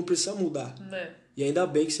 Então, tipo, não precisa mudar. E ainda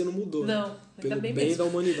bem que você não mudou. Não, né? ainda Pelo bem bem mesmo. da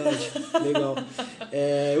humanidade. Legal.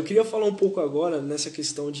 Eu queria falar um pouco agora nessa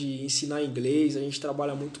questão de ensinar inglês. A gente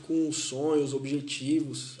trabalha muito com sonhos,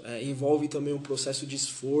 objetivos. Envolve também um processo de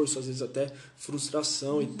esforço, às vezes até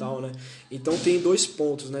frustração e tal, né? Então tem 2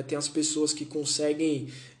 pontos, né? Tem as pessoas que conseguem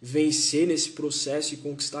vencer nesse processo e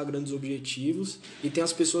conquistar grandes objetivos. E tem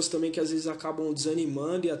as pessoas também que às vezes acabam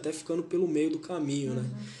desanimando e até ficando pelo meio do caminho, né?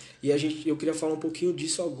 E eu queria falar um pouquinho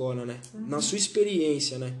disso agora, né? Na sua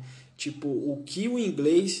experiência, né? Tipo, o que o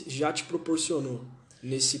inglês já te proporcionou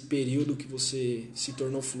nesse período que você se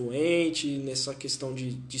tornou fluente, nessa questão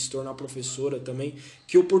de se tornar professora também?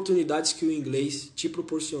 Que oportunidades que o inglês te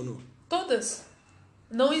proporcionou? Todas.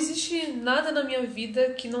 Não existe nada na minha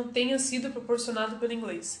vida que não tenha sido proporcionado pelo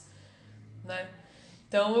inglês, né?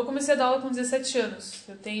 Então, eu comecei a dar aula com 17 anos.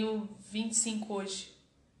 Eu tenho 25 hoje,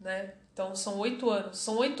 né? Então, são 8 anos.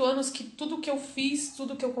 São 8 anos que tudo que eu fiz,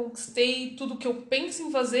 tudo que eu conquistei, tudo que eu penso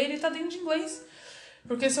em fazer, ele tá dentro de inglês.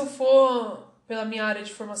 Porque se eu for pela minha área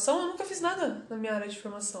de formação, eu nunca fiz nada na minha área de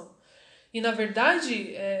formação. E, na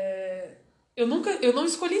verdade, eu não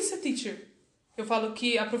escolhi ser teacher. Eu falo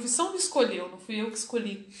que a profissão me escolheu, não fui eu que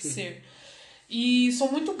escolhi ser. E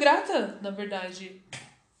sou muito grata, na verdade,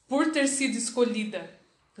 por ter sido escolhida,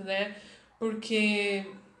 né? Porque...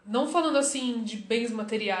 Não falando assim de bens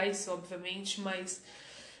materiais, obviamente, mas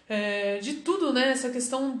de tudo, né? Essa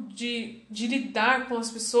questão de lidar com as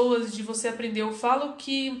pessoas, de você aprender. Eu falo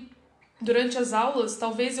que durante as aulas,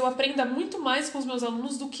 talvez eu aprenda muito mais com os meus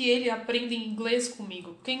alunos do que ele aprende inglês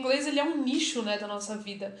comigo. Porque inglês ele é um nicho, né, da nossa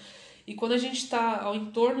vida. E quando a gente está ao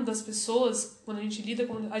entorno das pessoas, quando a gente lida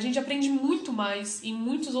com... A gente aprende muito mais em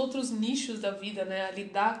muitos outros nichos da vida, né? A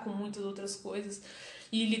lidar com muitas outras coisas.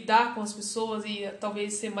 E lidar com as pessoas e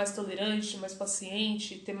talvez ser mais tolerante, mais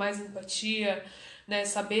paciente, ter mais empatia, né?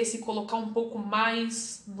 Saber se colocar um pouco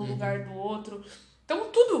mais no lugar do outro. Então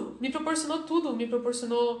tudo, me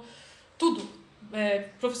proporcionou tudo.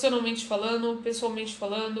 Profissionalmente falando, pessoalmente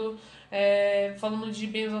falando, falando de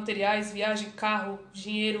bens materiais, viagem, carro,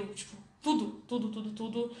 dinheiro, tipo, tudo.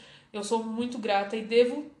 Eu sou muito grata e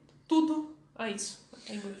devo tudo a isso.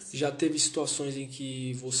 Já teve situações em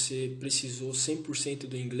que você precisou 100%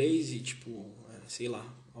 do inglês e, tipo, sei lá,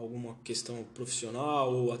 alguma questão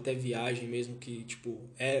profissional ou até viagem mesmo que, tipo,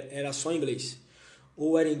 era só inglês?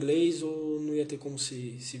 Ou era inglês ou não ia ter como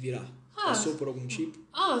se virar? Passou por algum tipo?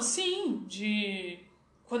 Sim.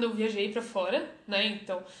 Quando eu viajei pra fora, né?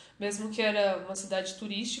 Então, mesmo que era uma cidade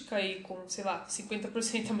turística e com, sei lá,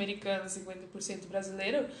 50% americano, 50%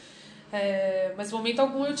 brasileiro... mas no momento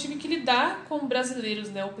algum eu tive que lidar com brasileiros,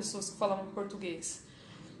 né, ou pessoas que falavam português.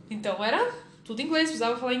 Então era tudo inglês,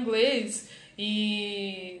 precisava falar inglês.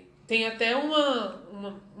 E tem até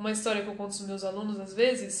uma história que eu conto aos meus alunos às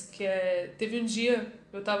vezes, que teve um dia,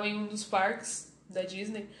 eu tava em um dos parques da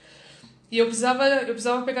Disney, e eu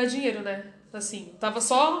precisava pegar dinheiro, né? Assim, tava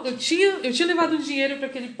só... Eu tinha levado um dinheiro pra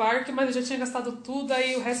aquele parque, mas eu já tinha gastado tudo,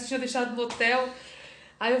 aí o resto eu tinha deixado no hotel.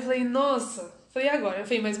 Aí eu falei, nossa... Falei, e agora? Eu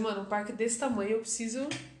falei, mas mano, um parque desse tamanho eu preciso...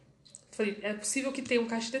 Falei, é possível que tenha um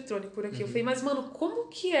caixa eletrônico por aqui. Eu falei, mas mano, como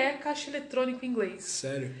que é caixa eletrônico em inglês?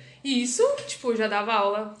 Sério? E isso, tipo, eu já dava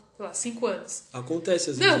aula, sei lá, 5 anos. Acontece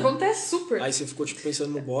às vezes. Não, acontece super. Aí você ficou, tipo,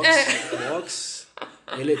 pensando no box...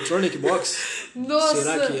 Electronic box? Nossa!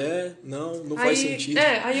 Será que é? Não faz sentido.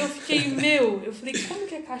 Aí eu fiquei, eu falei, como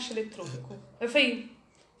que é caixa eletrônico? Eu falei,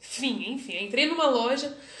 enfim, entrei numa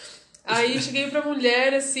loja, aí cheguei pra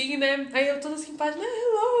mulher, assim, né, aí eu toda simpática,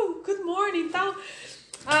 hello, good morning e tal.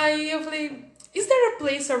 Aí eu falei, is there a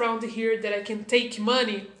place around here that I can take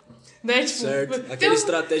money? Né? Tipo, certo, aquela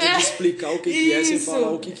estratégia de explicar o que é sem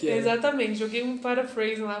falar o que é. Exatamente, joguei um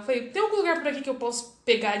paraphrase lá, falei, tem algum lugar por aqui que eu posso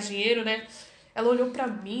pegar dinheiro, né? Ela olhou pra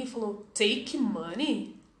mim e falou, take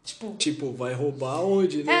money? Tipo, vai roubar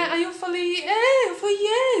onde, né? Aí eu falei,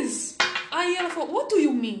 yes. Aí ela falou, what do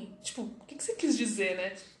you mean? Tipo, o que você quis dizer,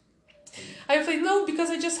 né? Aí eu falei, no,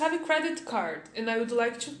 because I just have a credit card and I would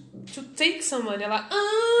like to take some money. Ela,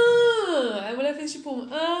 Aí a mulher fez tipo,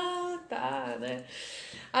 tá, né?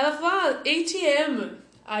 Aí ela falou, ATM.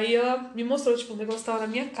 Aí ela me mostrou, tipo, o negócio tava na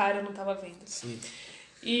minha cara, eu não tava vendo. Sim.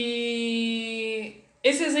 E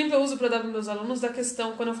esse exemplo eu uso pra dar pros meus alunos da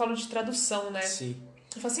questão, quando eu falo de tradução, né? Sim.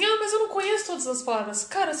 Eu falo assim, mas eu não conheço todas as palavras.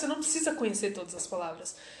 Cara, você não precisa conhecer todas as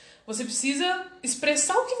palavras. Você precisa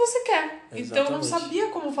expressar o que você quer. Exatamente. Então eu não sabia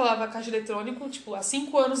como falava caixa eletrônico, tipo, há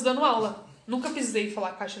 5 anos dando aula. Nunca precisei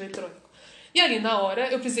falar caixa eletrônico. E ali, na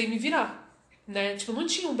hora, eu precisei me virar, né? Tipo, não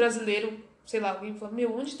tinha um brasileiro, sei lá, alguém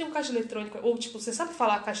falou, onde tem um caixa eletrônico? Ou, tipo, você sabe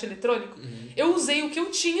falar caixa eletrônico? Uhum. Eu usei o que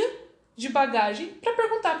eu tinha de bagagem pra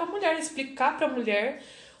perguntar pra mulher, explicar pra mulher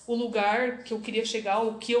o lugar que eu queria chegar,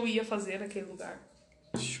 ou o que eu ia fazer naquele lugar.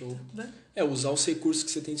 Show. Né? Usar os recursos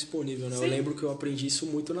que você tem disponível, né? Sim. Eu lembro que eu aprendi isso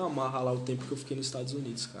muito na marra lá, o tempo que eu fiquei nos Estados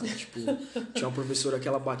Unidos, cara. Tipo, tinha uma professora que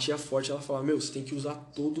ela batia forte, ela falava, você tem que usar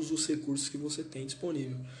todos os recursos que você tem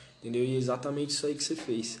disponível, entendeu? E é exatamente isso aí que você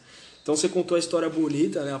fez. Então você contou a história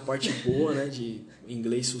bonita, né? A parte boa, né? De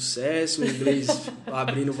inglês sucesso, inglês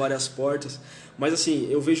abrindo várias portas. Mas assim,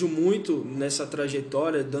 eu vejo muito nessa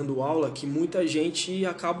trajetória, dando aula, que muita gente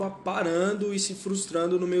acaba parando e se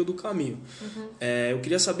frustrando no meio do caminho. Uhum. Eu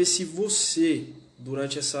queria saber se você,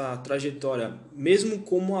 durante essa trajetória, mesmo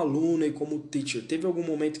como aluna e como teacher, teve algum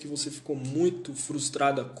momento que você ficou muito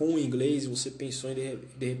frustrada com o inglês, você pensou em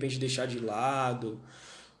de repente deixar de lado,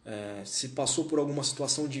 se passou por alguma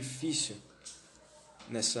situação difícil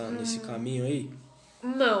nesse caminho aí?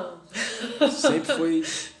 Não. Sempre foi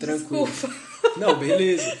tranquilo. Desculpa. Não,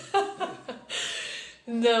 beleza.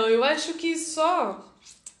 Não, eu acho que só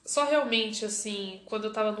realmente, assim, quando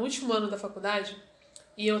eu tava no último ano da faculdade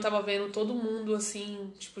e eu tava vendo todo mundo,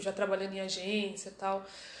 assim, tipo, já trabalhando em agência e tal.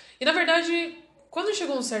 E, na verdade, quando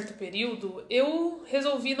chegou um certo período, eu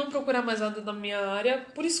resolvi não procurar mais nada na minha área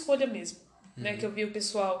por escolha mesmo, né? Que eu vi o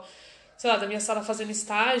pessoal, sei lá, da minha sala fazendo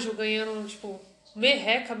estágio, ganhando, tipo,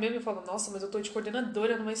 merreca mesmo. Eu falo, nossa, mas eu tô de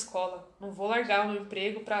coordenadora numa escola. Não vou largar o meu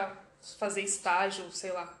emprego pra fazer estágio,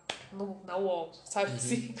 sei lá, na UOL, sabe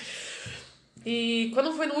assim? E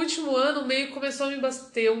quando foi no último ano, meio começou a me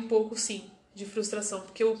bater um pouco, sim, de frustração.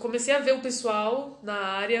 Porque eu comecei a ver o pessoal na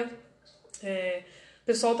área,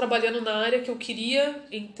 pessoal trabalhando na área que eu queria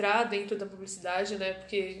entrar dentro da publicidade, né?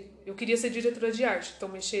 Porque eu queria ser diretora de arte, então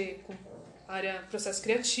mexer com a área processo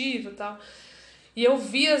criativo e tal. E eu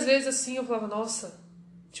via, às vezes, assim, eu falava, nossa,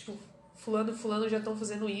 tipo, fulano já estão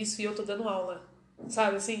fazendo isso e eu tô dando aula.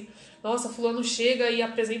 Sabe, assim, nossa, fulano chega e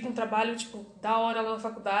apresenta um trabalho, tipo, da hora lá na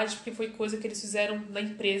faculdade, porque foi coisa que eles fizeram na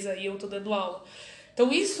empresa e eu tô dando aula.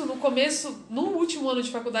 Então isso, no último ano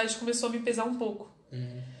de faculdade, começou a me pesar um pouco.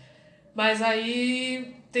 Uhum. Mas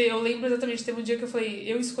aí, eu lembro exatamente, teve um dia que eu falei,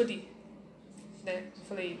 eu escolhi, né? Eu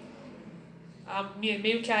falei,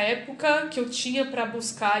 meio que a época que eu tinha pra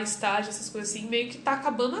buscar estágio, essas coisas assim, meio que tá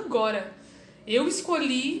acabando agora. Eu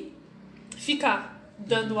escolhi ficar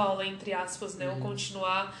dando aula, entre aspas, né? Ou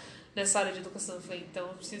continuar nessa área de educação. Eu falei, então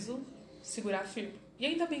eu preciso segurar firme. E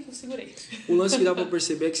ainda bem que eu segurei. O lance que dá pra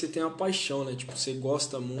perceber é que você tem uma paixão, né? Tipo, você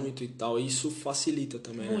gosta muito e tal. E isso facilita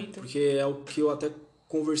também, né? Muito. Porque é o que eu até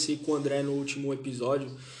conversei com o André no último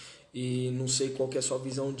episódio. E não sei qual que é a sua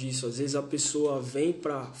visão disso. Às vezes a pessoa vem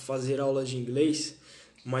pra fazer aulas de inglês,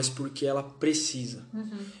 mas porque ela precisa.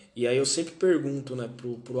 Uhum. E aí eu sempre pergunto, né,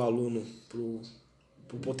 pro aluno, pro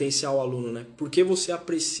potencial aluno, né? Por que você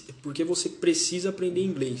precisa aprender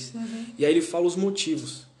inglês? Uhum. E aí ele fala os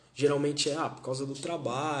motivos. geralmente é por causa do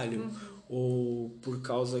trabalho, ou por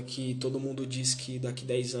causa que todo mundo diz que daqui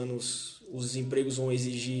 10 anos os empregos vão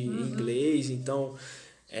exigir inglês, então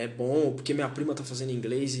é bom, porque minha prima tá fazendo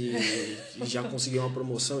inglês e já conseguiu uma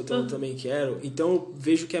promoção, então eu também quero. Então eu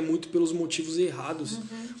vejo que é muito pelos motivos errados.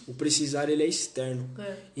 O precisar, ele é externo.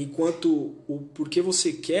 Enquanto o porquê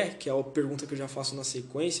você quer, que é a pergunta que eu já faço na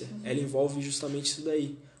sequência, ela envolve justamente isso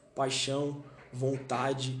daí. Paixão,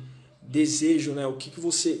 vontade, desejo, né?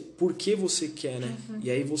 Por que você quer, né? E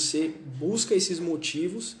aí você busca esses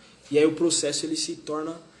motivos e aí o processo ele se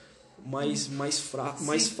torna mais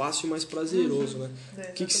fácil e mais prazeroso, né?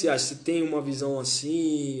 O que você acha? Você tem uma visão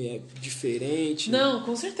assim, diferente? Não,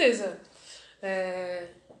 com certeza.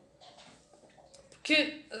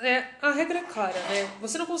 Porque a regra é clara, né?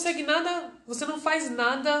 Você não consegue nada, você não faz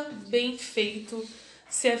nada bem feito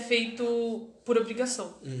se é feito por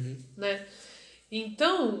obrigação, né?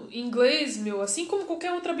 Então, inglês, assim como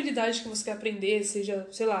qualquer outra habilidade que você quer aprender, seja,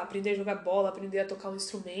 sei lá, aprender a jogar bola, aprender a tocar um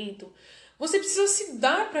instrumento, você precisa se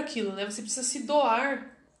dar para aquilo, né? Você precisa se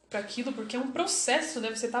doar para aquilo, porque é um processo, né?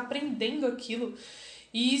 Você tá aprendendo aquilo.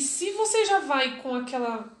 E se você já vai com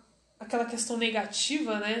aquela questão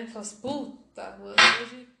negativa, né? Fala assim, puta, mano,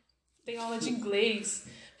 hoje tem aula de inglês.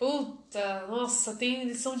 Puta, nossa, tem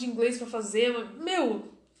lição de inglês pra fazer.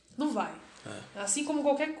 Meu, não vai. Assim como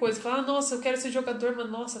qualquer coisa. Fala, nossa, eu quero ser jogador, mas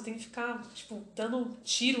nossa, tem que ficar, tipo, dando um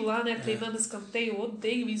tiro lá, né? Treinando escanteio. Eu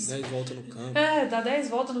odeio isso. 10 voltas no campo. Dá 10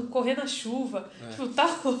 voltas, correr na chuva. Tipo,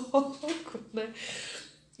 tá louco, né?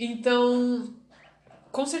 Então,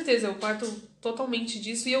 com certeza, eu parto totalmente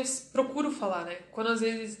disso e eu procuro falar, né? Quando às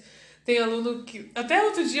vezes tem aluno que... Até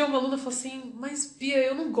outro dia uma aluna falou assim, mas Bia,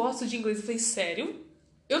 eu não gosto de inglês. Eu falei, sério?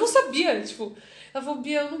 Eu não sabia, tipo... Ela falou,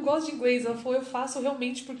 Bia, eu não gosto de inglês. Ela falou, eu faço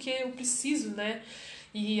realmente porque eu preciso, né?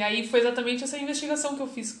 E aí foi exatamente essa investigação que eu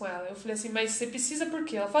fiz com ela. Eu falei assim, mas você precisa por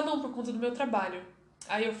quê? Ela falou, não, por conta do meu trabalho.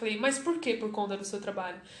 Aí eu falei, mas por que por conta do seu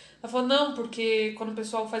trabalho? Ela falou, não, porque quando o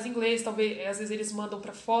pessoal faz inglês, talvez, às vezes eles mandam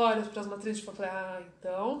pra fora, pras matrizes. Eu falei,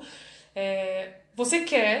 então... você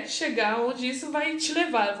quer chegar onde isso vai te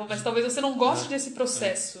levar. Ela falou, mas talvez você não goste desse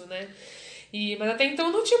processo, né? Mas até então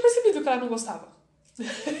eu não tinha percebido que ela não gostava.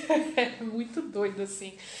 É muito doido,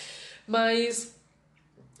 assim. Mas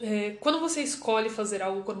quando você escolhe fazer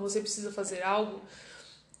algo, quando você precisa fazer algo,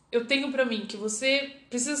 eu tenho pra mim que você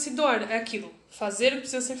precisa se doar. É aquilo, fazer o que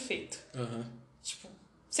precisa ser feito. Tipo,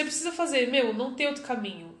 você precisa fazer, não tem outro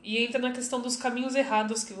caminho. E entra na questão dos caminhos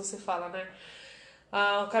errados que você fala, né?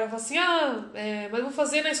 O cara fala assim, mas eu vou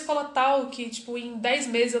fazer na escola tal, que tipo, em 10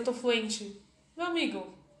 meses eu tô fluente. Meu amigo,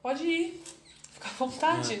 pode ir, fica à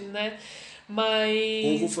vontade, né? Mas...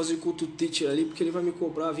 Ou vou fazer com o teacher ali porque ele vai me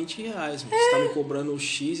cobrar R$20. Mas você tá me cobrando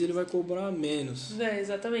X, ele vai cobrar menos.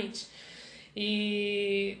 Exatamente.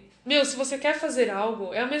 E... se você quer fazer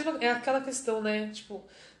algo, é aquela questão, né? Tipo,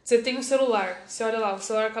 você tem um celular, você olha lá, o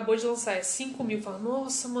celular acabou de lançar, é 5 mil. Fala,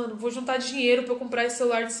 nossa, mano, vou juntar dinheiro pra eu comprar esse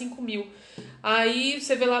celular de 5 mil. Aí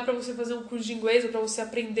você vê lá pra você fazer um curso de inglês ou pra você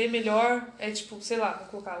aprender melhor, é tipo, sei lá, vou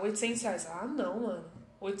colocar R$800. Não, mano,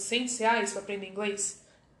 R$800 pra aprender inglês?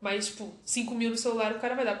 Mas, tipo, 5 mil no celular o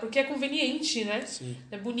cara vai dar. Porque é conveniente, né? Sim.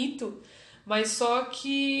 É bonito. Mas só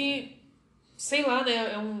que, sei lá,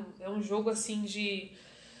 né? É um jogo, assim, de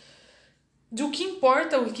o que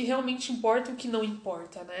importa, o que realmente importa e o que não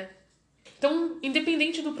importa, né? Então,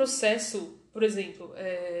 independente do processo, por exemplo,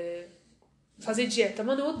 fazer dieta.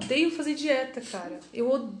 Mano, eu odeio fazer dieta, cara. Eu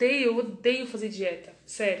odeio fazer dieta.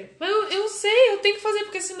 Sério. Mas eu sei, eu tenho que fazer,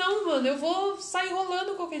 porque senão, mano, eu vou sair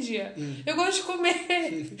rolando qualquer dia. Eu gosto de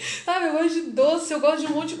comer, sabe? Eu gosto de doce, eu gosto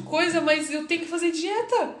de um monte de coisa, mas eu tenho que fazer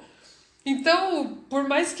dieta. Então, por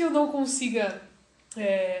mais que eu não consiga,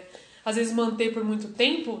 às vezes, manter por muito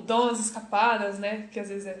tempo, dou umas escapadas, né? Que às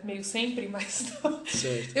vezes é meio sempre, mas...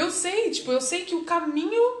 Certo. Eu sei que o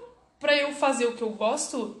caminho pra eu fazer o que eu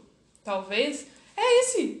gosto, talvez, é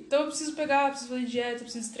esse. Então eu preciso fazer dieta, eu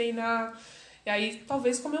preciso treinar. E aí,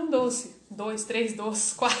 talvez comer um doce. 2, 3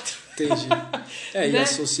 doces, 4. Entendi. E né?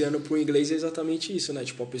 associando pro inglês é exatamente isso, né?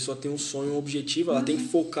 Tipo, a pessoa tem um sonho, um objetivo, ela tem que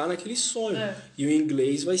focar naquele sonho. E o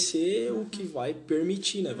inglês vai ser o que vai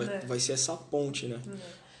permitir, né? Vai ser essa ponte, né?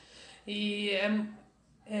 E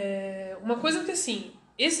uma coisa que, assim,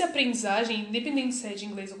 esse aprendizagem, independente se é de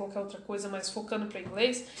inglês ou qualquer outra coisa, mas focando para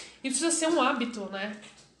inglês, isso precisa ser um hábito, né?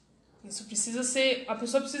 Isso precisa ser... A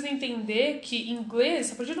pessoa precisa entender que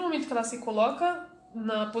inglês, a partir do momento que ela se coloca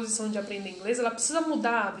na posição de aprender inglês, ela precisa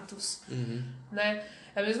mudar hábitos, né?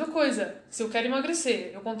 É a mesma coisa. Se eu quero emagrecer,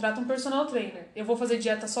 eu contrato um personal trainer. Eu vou fazer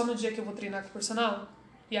dieta só no dia que eu vou treinar com o personal?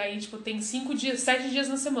 E aí, tipo, tem 5 dias, 7 dias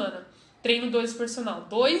na semana. treino 2 personal.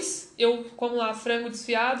 2, eu como lá frango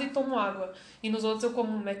desfiado e tomo água. E nos outros eu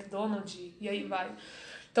como um McDonald's e aí vai.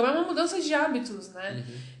 Então é uma mudança de hábitos, né?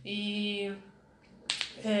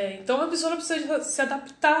 Então a pessoa precisa se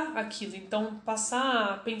adaptar àquilo. Então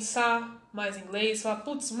passar a pensar mais em inglês, falar,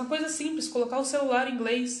 putz, uma coisa simples, colocar o celular em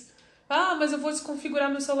inglês. Ah, mas eu vou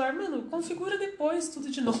desconfigurar meu celular. Mano, configura depois tudo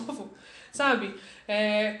de novo, sabe?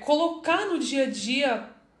 Colocar no dia a dia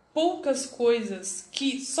poucas coisas,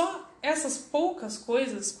 que só essas poucas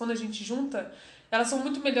coisas, quando a gente junta, elas são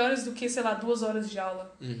muito melhores do que, sei lá, 2 horas de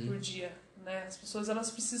aula por dia, né? As pessoas,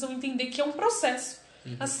 elas precisam entender que é um processo,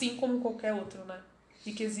 assim como qualquer outro, né?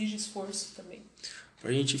 E que exige esforço também.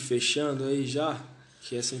 Pra gente ir fechando aí já,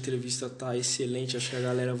 que essa entrevista tá excelente, acho que a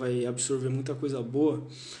galera vai absorver muita coisa boa,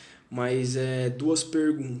 mas 2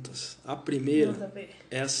 perguntas. A primeira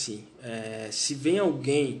é assim, se vem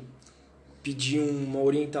alguém pedir uma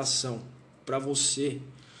orientação para você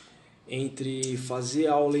entre fazer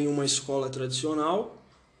aula em uma escola tradicional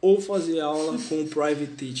ou fazer aula com um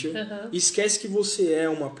private teacher, esquece que você é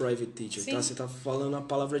uma private teacher, tá? Você tá falando a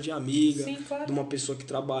palavra de amiga, claro. de uma pessoa que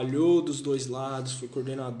trabalhou dos 2 lados, foi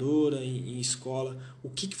coordenadora em escola. O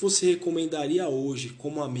que você recomendaria hoje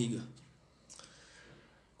como amiga?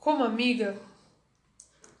 Como amiga,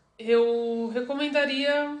 eu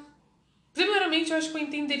recomendaria... Primeiramente, eu acho que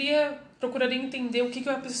eu procuraria entender o que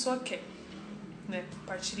a pessoa quer, né?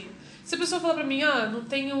 Partiria. Se a pessoa falar pra mim, não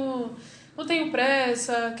tenho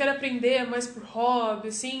pressa, quero aprender mais por hobby,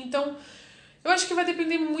 assim, então eu acho que vai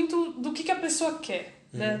depender muito do que a pessoa quer,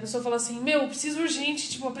 né? A pessoa fala assim, preciso urgente,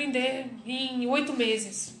 tipo, aprender em 8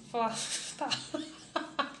 meses. Falar, tá.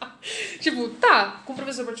 Tipo, tá, com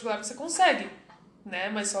professor particular você consegue, né?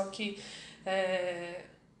 Mas só que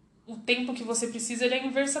o tempo que você precisa, ele é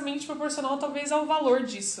inversamente proporcional, talvez, ao valor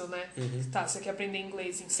disso, né? Tá, você quer aprender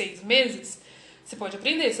inglês em 6 meses, você pode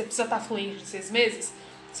aprender. Você precisa estar fluente em 6 meses,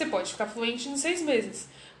 você pode ficar fluente em 6 meses.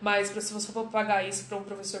 Mas se você for pagar isso para um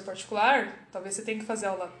professor particular, talvez você tenha que fazer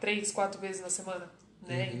aula 3, 4 vezes na semana,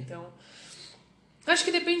 né? Então, acho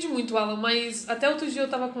que depende muito, Alan, mas até outro dia eu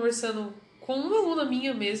tava conversando com uma aluna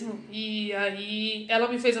minha mesmo, e aí ela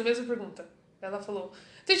me fez a mesma pergunta. Ela falou,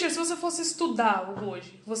 teacher, se você fosse estudar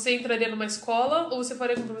hoje, você entraria numa escola ou você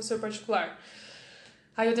faria com um professor particular?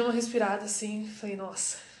 Aí eu dei uma respirada assim, falei,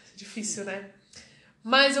 nossa, difícil, né?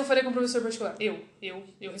 Mas eu faria com um professor particular. Eu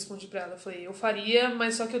respondi pra ela, falei, eu faria,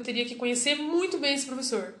 mas só que eu teria que conhecer muito bem esse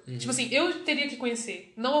professor. Tipo assim, eu teria que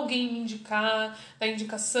conhecer, não alguém me indicar, da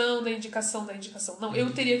indicação. Não,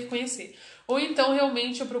 eu teria que conhecer. Ou então,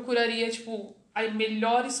 realmente, eu procuraria, tipo, a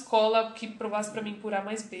melhor escola que provasse pra mim por A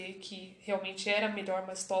mais B, que realmente era a melhor,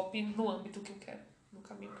 mais top no âmbito que eu quero, no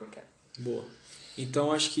caminho que eu quero. Boa.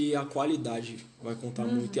 Então, acho que a qualidade vai contar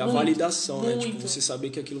muito. E a validação, né? Tipo, você saber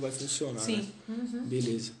que aquilo vai funcionar, Sim. né?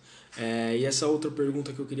 Beleza. E essa outra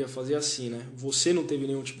pergunta que eu queria fazer é assim, né? Você não teve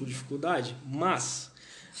nenhum tipo de dificuldade, mas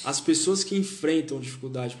as pessoas que enfrentam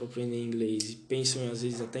dificuldade para aprender inglês e pensam, às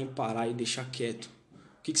vezes, até em parar e deixar quieto,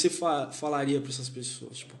 o que você falaria para essas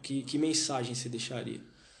pessoas? Tipo, que mensagem você deixaria?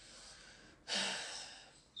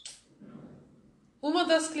 Uma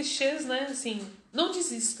das clichês, né? Assim, não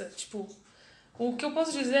desista. Tipo, o que eu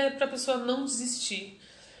posso dizer é pra pessoa não desistir.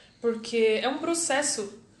 Porque é um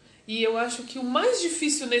processo. E eu acho que o mais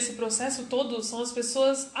difícil nesse processo todo são as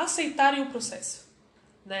pessoas aceitarem o processo,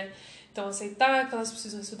 né? Então, aceitar que elas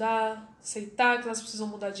precisam estudar, aceitar que elas precisam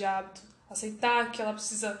mudar de hábito, aceitar que ela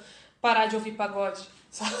precisa parar de ouvir pagode,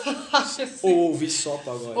 sabe? Assim. Ou ouvir só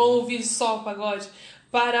pagode. Ou ouvir só pagode.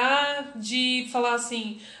 Parar de falar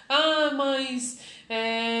assim, mas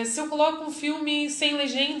se eu coloco um filme sem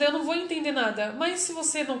legenda, eu não vou entender nada. Mas se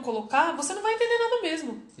você não colocar, você não vai entender nada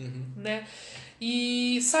mesmo, né?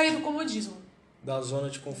 E sair do comodismo. Da zona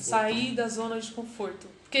de conforto. Sair da zona de conforto.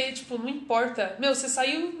 Porque, tipo, não importa. Você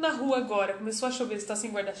saiu na rua agora, começou a chover, você tá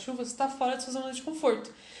sem guarda-chuva, você tá fora da sua zona de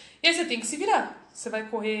conforto. E aí você tem que se virar. Você vai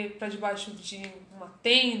correr pra debaixo de uma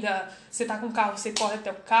tenda, você tá com o carro, você corre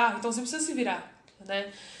até o carro, então você precisa se virar,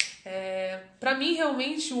 né? Pra mim,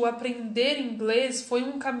 realmente, o aprender inglês foi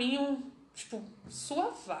um caminho, tipo,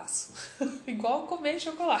 suavaço. Igual comer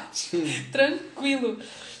chocolate. Tranquilo.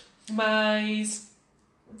 Mas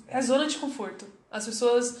é zona de conforto. As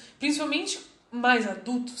pessoas, principalmente mais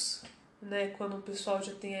adultos, né? Quando o pessoal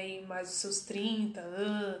já tem aí mais os seus 30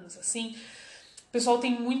 anos, assim, o pessoal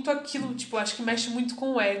tem muito aquilo, tipo, acho que mexe muito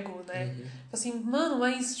com o ego, né? Assim, mano,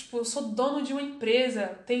 mas, tipo, eu sou dono de uma empresa,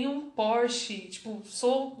 tenho um Porsche, tipo,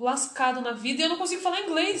 sou lascado na vida e eu não consigo falar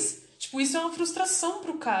inglês. Tipo, isso é uma frustração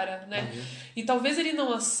pro cara, né? E talvez ele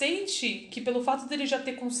não aceite que pelo fato dele já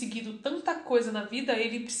ter conseguido tanta coisa na vida,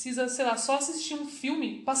 ele precisa, sei lá, só assistir um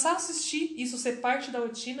filme, passar a assistir, isso ser parte da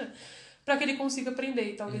rotina, para que ele consiga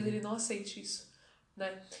aprender, e talvez ele não aceite isso,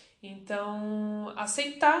 né? Então,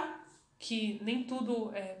 aceitar que nem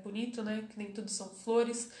tudo é bonito, né? Que nem tudo são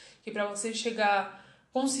flores, que para você chegar,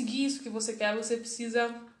 conseguir isso que você quer, você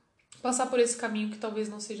precisa passar por esse caminho que talvez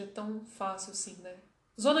não seja tão fácil assim, né?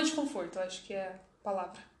 Zona de conforto, eu acho que é a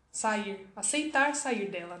palavra. Sair, aceitar sair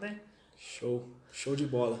dela, né? Show de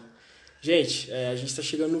bola. Gente, a gente está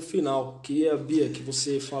chegando no final. Queria, Bia, que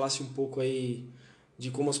você falasse um pouco aí de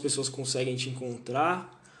como as pessoas conseguem te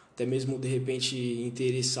encontrar, até mesmo, de repente,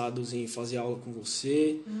 interessados em fazer aula com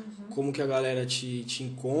você, como que a galera te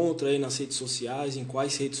encontra aí nas redes sociais, em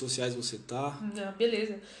quais redes sociais você tá.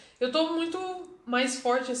 Beleza. Eu tô muito mais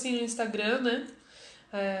forte, assim, no Instagram, né?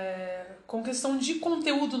 Com questão de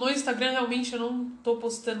conteúdo no Instagram, realmente eu não tô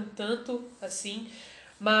postando tanto, assim,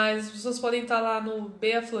 mas as pessoas podem estar lá no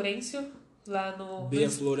Bea Florencio, lá no... Bea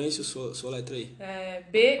Florencio, sua letra aí.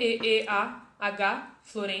 Beah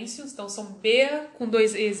Florencio, então são Bea com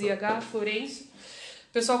 2 E's e H, Florencio.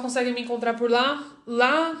 O pessoal consegue me encontrar por lá.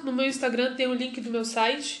 Lá no meu Instagram tem o link do meu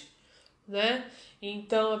site, né?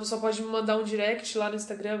 Então a pessoa pode me mandar um direct lá no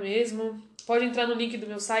Instagram mesmo. Pode entrar no link do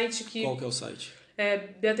meu site. Qual que é o site? É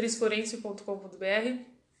beatrizflorencio.com.br.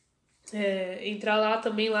 Entrar lá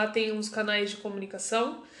também, lá tem uns canais de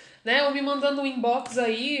comunicação, né? Ou me mandando um inbox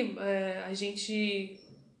aí, a gente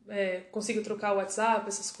consiga trocar o WhatsApp,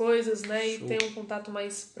 essas coisas, né? Show. E ter um contato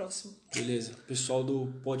mais próximo. Beleza. Pessoal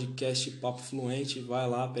do podcast Papo Fluente, vai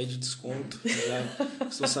lá, pede desconto. Já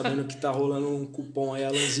estou sabendo que tá rolando um cupom aí,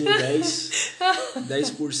 Alanzinho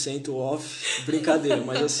 10% off. Brincadeira,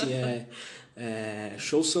 mas assim,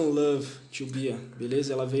 show some love to Bia,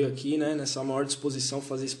 beleza? Ela veio aqui, né, nessa maior disposição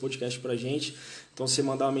fazer esse podcast pra gente. Então, você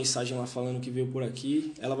mandar uma mensagem lá falando que veio por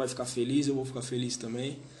aqui, ela vai ficar feliz, eu vou ficar feliz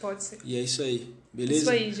também. Pode ser. E é isso aí, beleza? Isso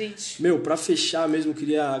aí, gente. Meu, pra fechar mesmo,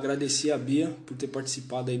 queria agradecer a Bia por ter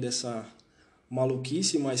participado aí dessa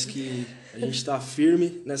maluquice, mas que a gente tá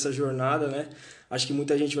firme nessa jornada, né? Acho que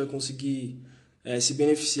muita gente vai conseguir se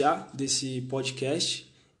beneficiar desse podcast.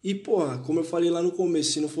 E, porra, como eu falei lá no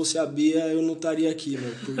começo, se não fosse a Bia, eu não estaria aqui,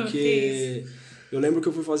 meu. Porque eu lembro que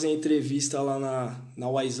eu fui fazer uma entrevista lá na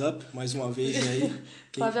Wise Up, mais uma vez, aí.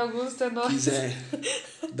 Flávio Augusto é nóis. Quiser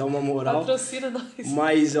dar uma moral. Patrocina nós.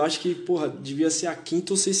 Mas eu acho que, porra, devia ser a 5ª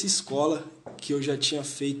ou 6ª escola que eu já tinha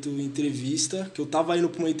feito entrevista, que eu tava indo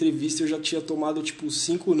pra uma entrevista e eu já tinha tomado, tipo,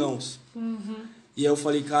 5 nãos. E aí eu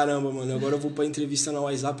falei, caramba, mano, agora eu vou pra entrevista na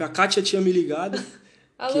Wise Up. A Kátia tinha me ligado,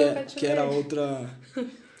 Alô, que era outra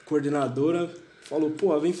coordenadora, falou,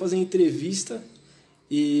 pô, vem fazer entrevista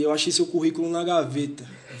e eu achei seu currículo na gaveta.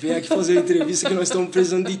 Vem aqui fazer uma entrevista que nós estamos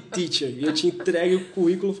precisando de teacher. E eu te entregue o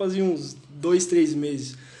currículo fazia uns 2, 3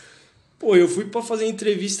 meses. Pô, eu fui pra fazer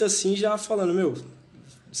entrevista assim, já falando, meu,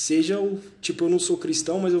 seja o... Tipo, eu não sou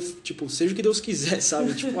cristão, mas eu, tipo, seja o que Deus quiser,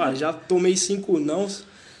 sabe? Tipo, já tomei 5 nãos,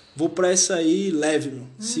 vou pra essa aí, leve, meu.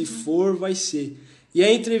 Se for, vai ser. E a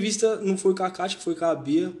entrevista não foi com a Kátia, foi com a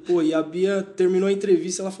Bia. Pô, e a Bia terminou a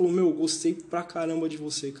entrevista, ela falou, meu, gostei pra caramba de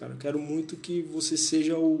você, cara. Quero muito que você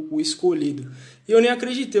seja o escolhido. E eu nem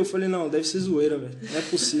acreditei, eu falei, não, deve ser zoeira, velho. Não é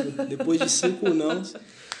possível. Depois de 5 nãos.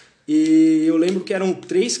 E eu lembro que eram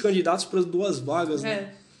 3 candidatos para 2 vagas,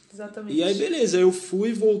 né? Exatamente. E aí, beleza, eu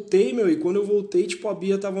fui, voltei, meu, e quando eu voltei, tipo, a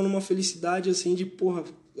Bia tava numa felicidade, assim, de, porra,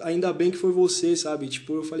 ainda bem que foi você, sabe?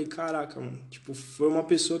 Tipo, eu falei, caraca, mano. Tipo, foi uma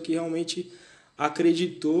pessoa que realmente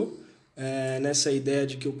acreditou nessa ideia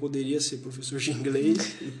de que eu poderia ser professor de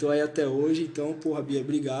inglês e tô aí até hoje. Então, porra, Bia,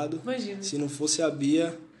 obrigado. Imagina. Se não fosse a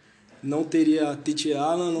Bia, não teria Teacher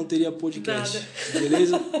Alan, não teria podcast. Nada.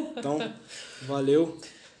 Beleza? Então, valeu.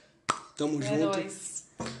 Tamo junto. Nóis.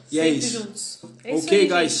 E é isso. Juntos. É isso Okay, aí,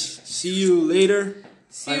 guys. gente. See you later.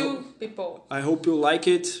 See you, people. I hope you like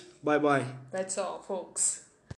it. Bye bye. That's all, folks.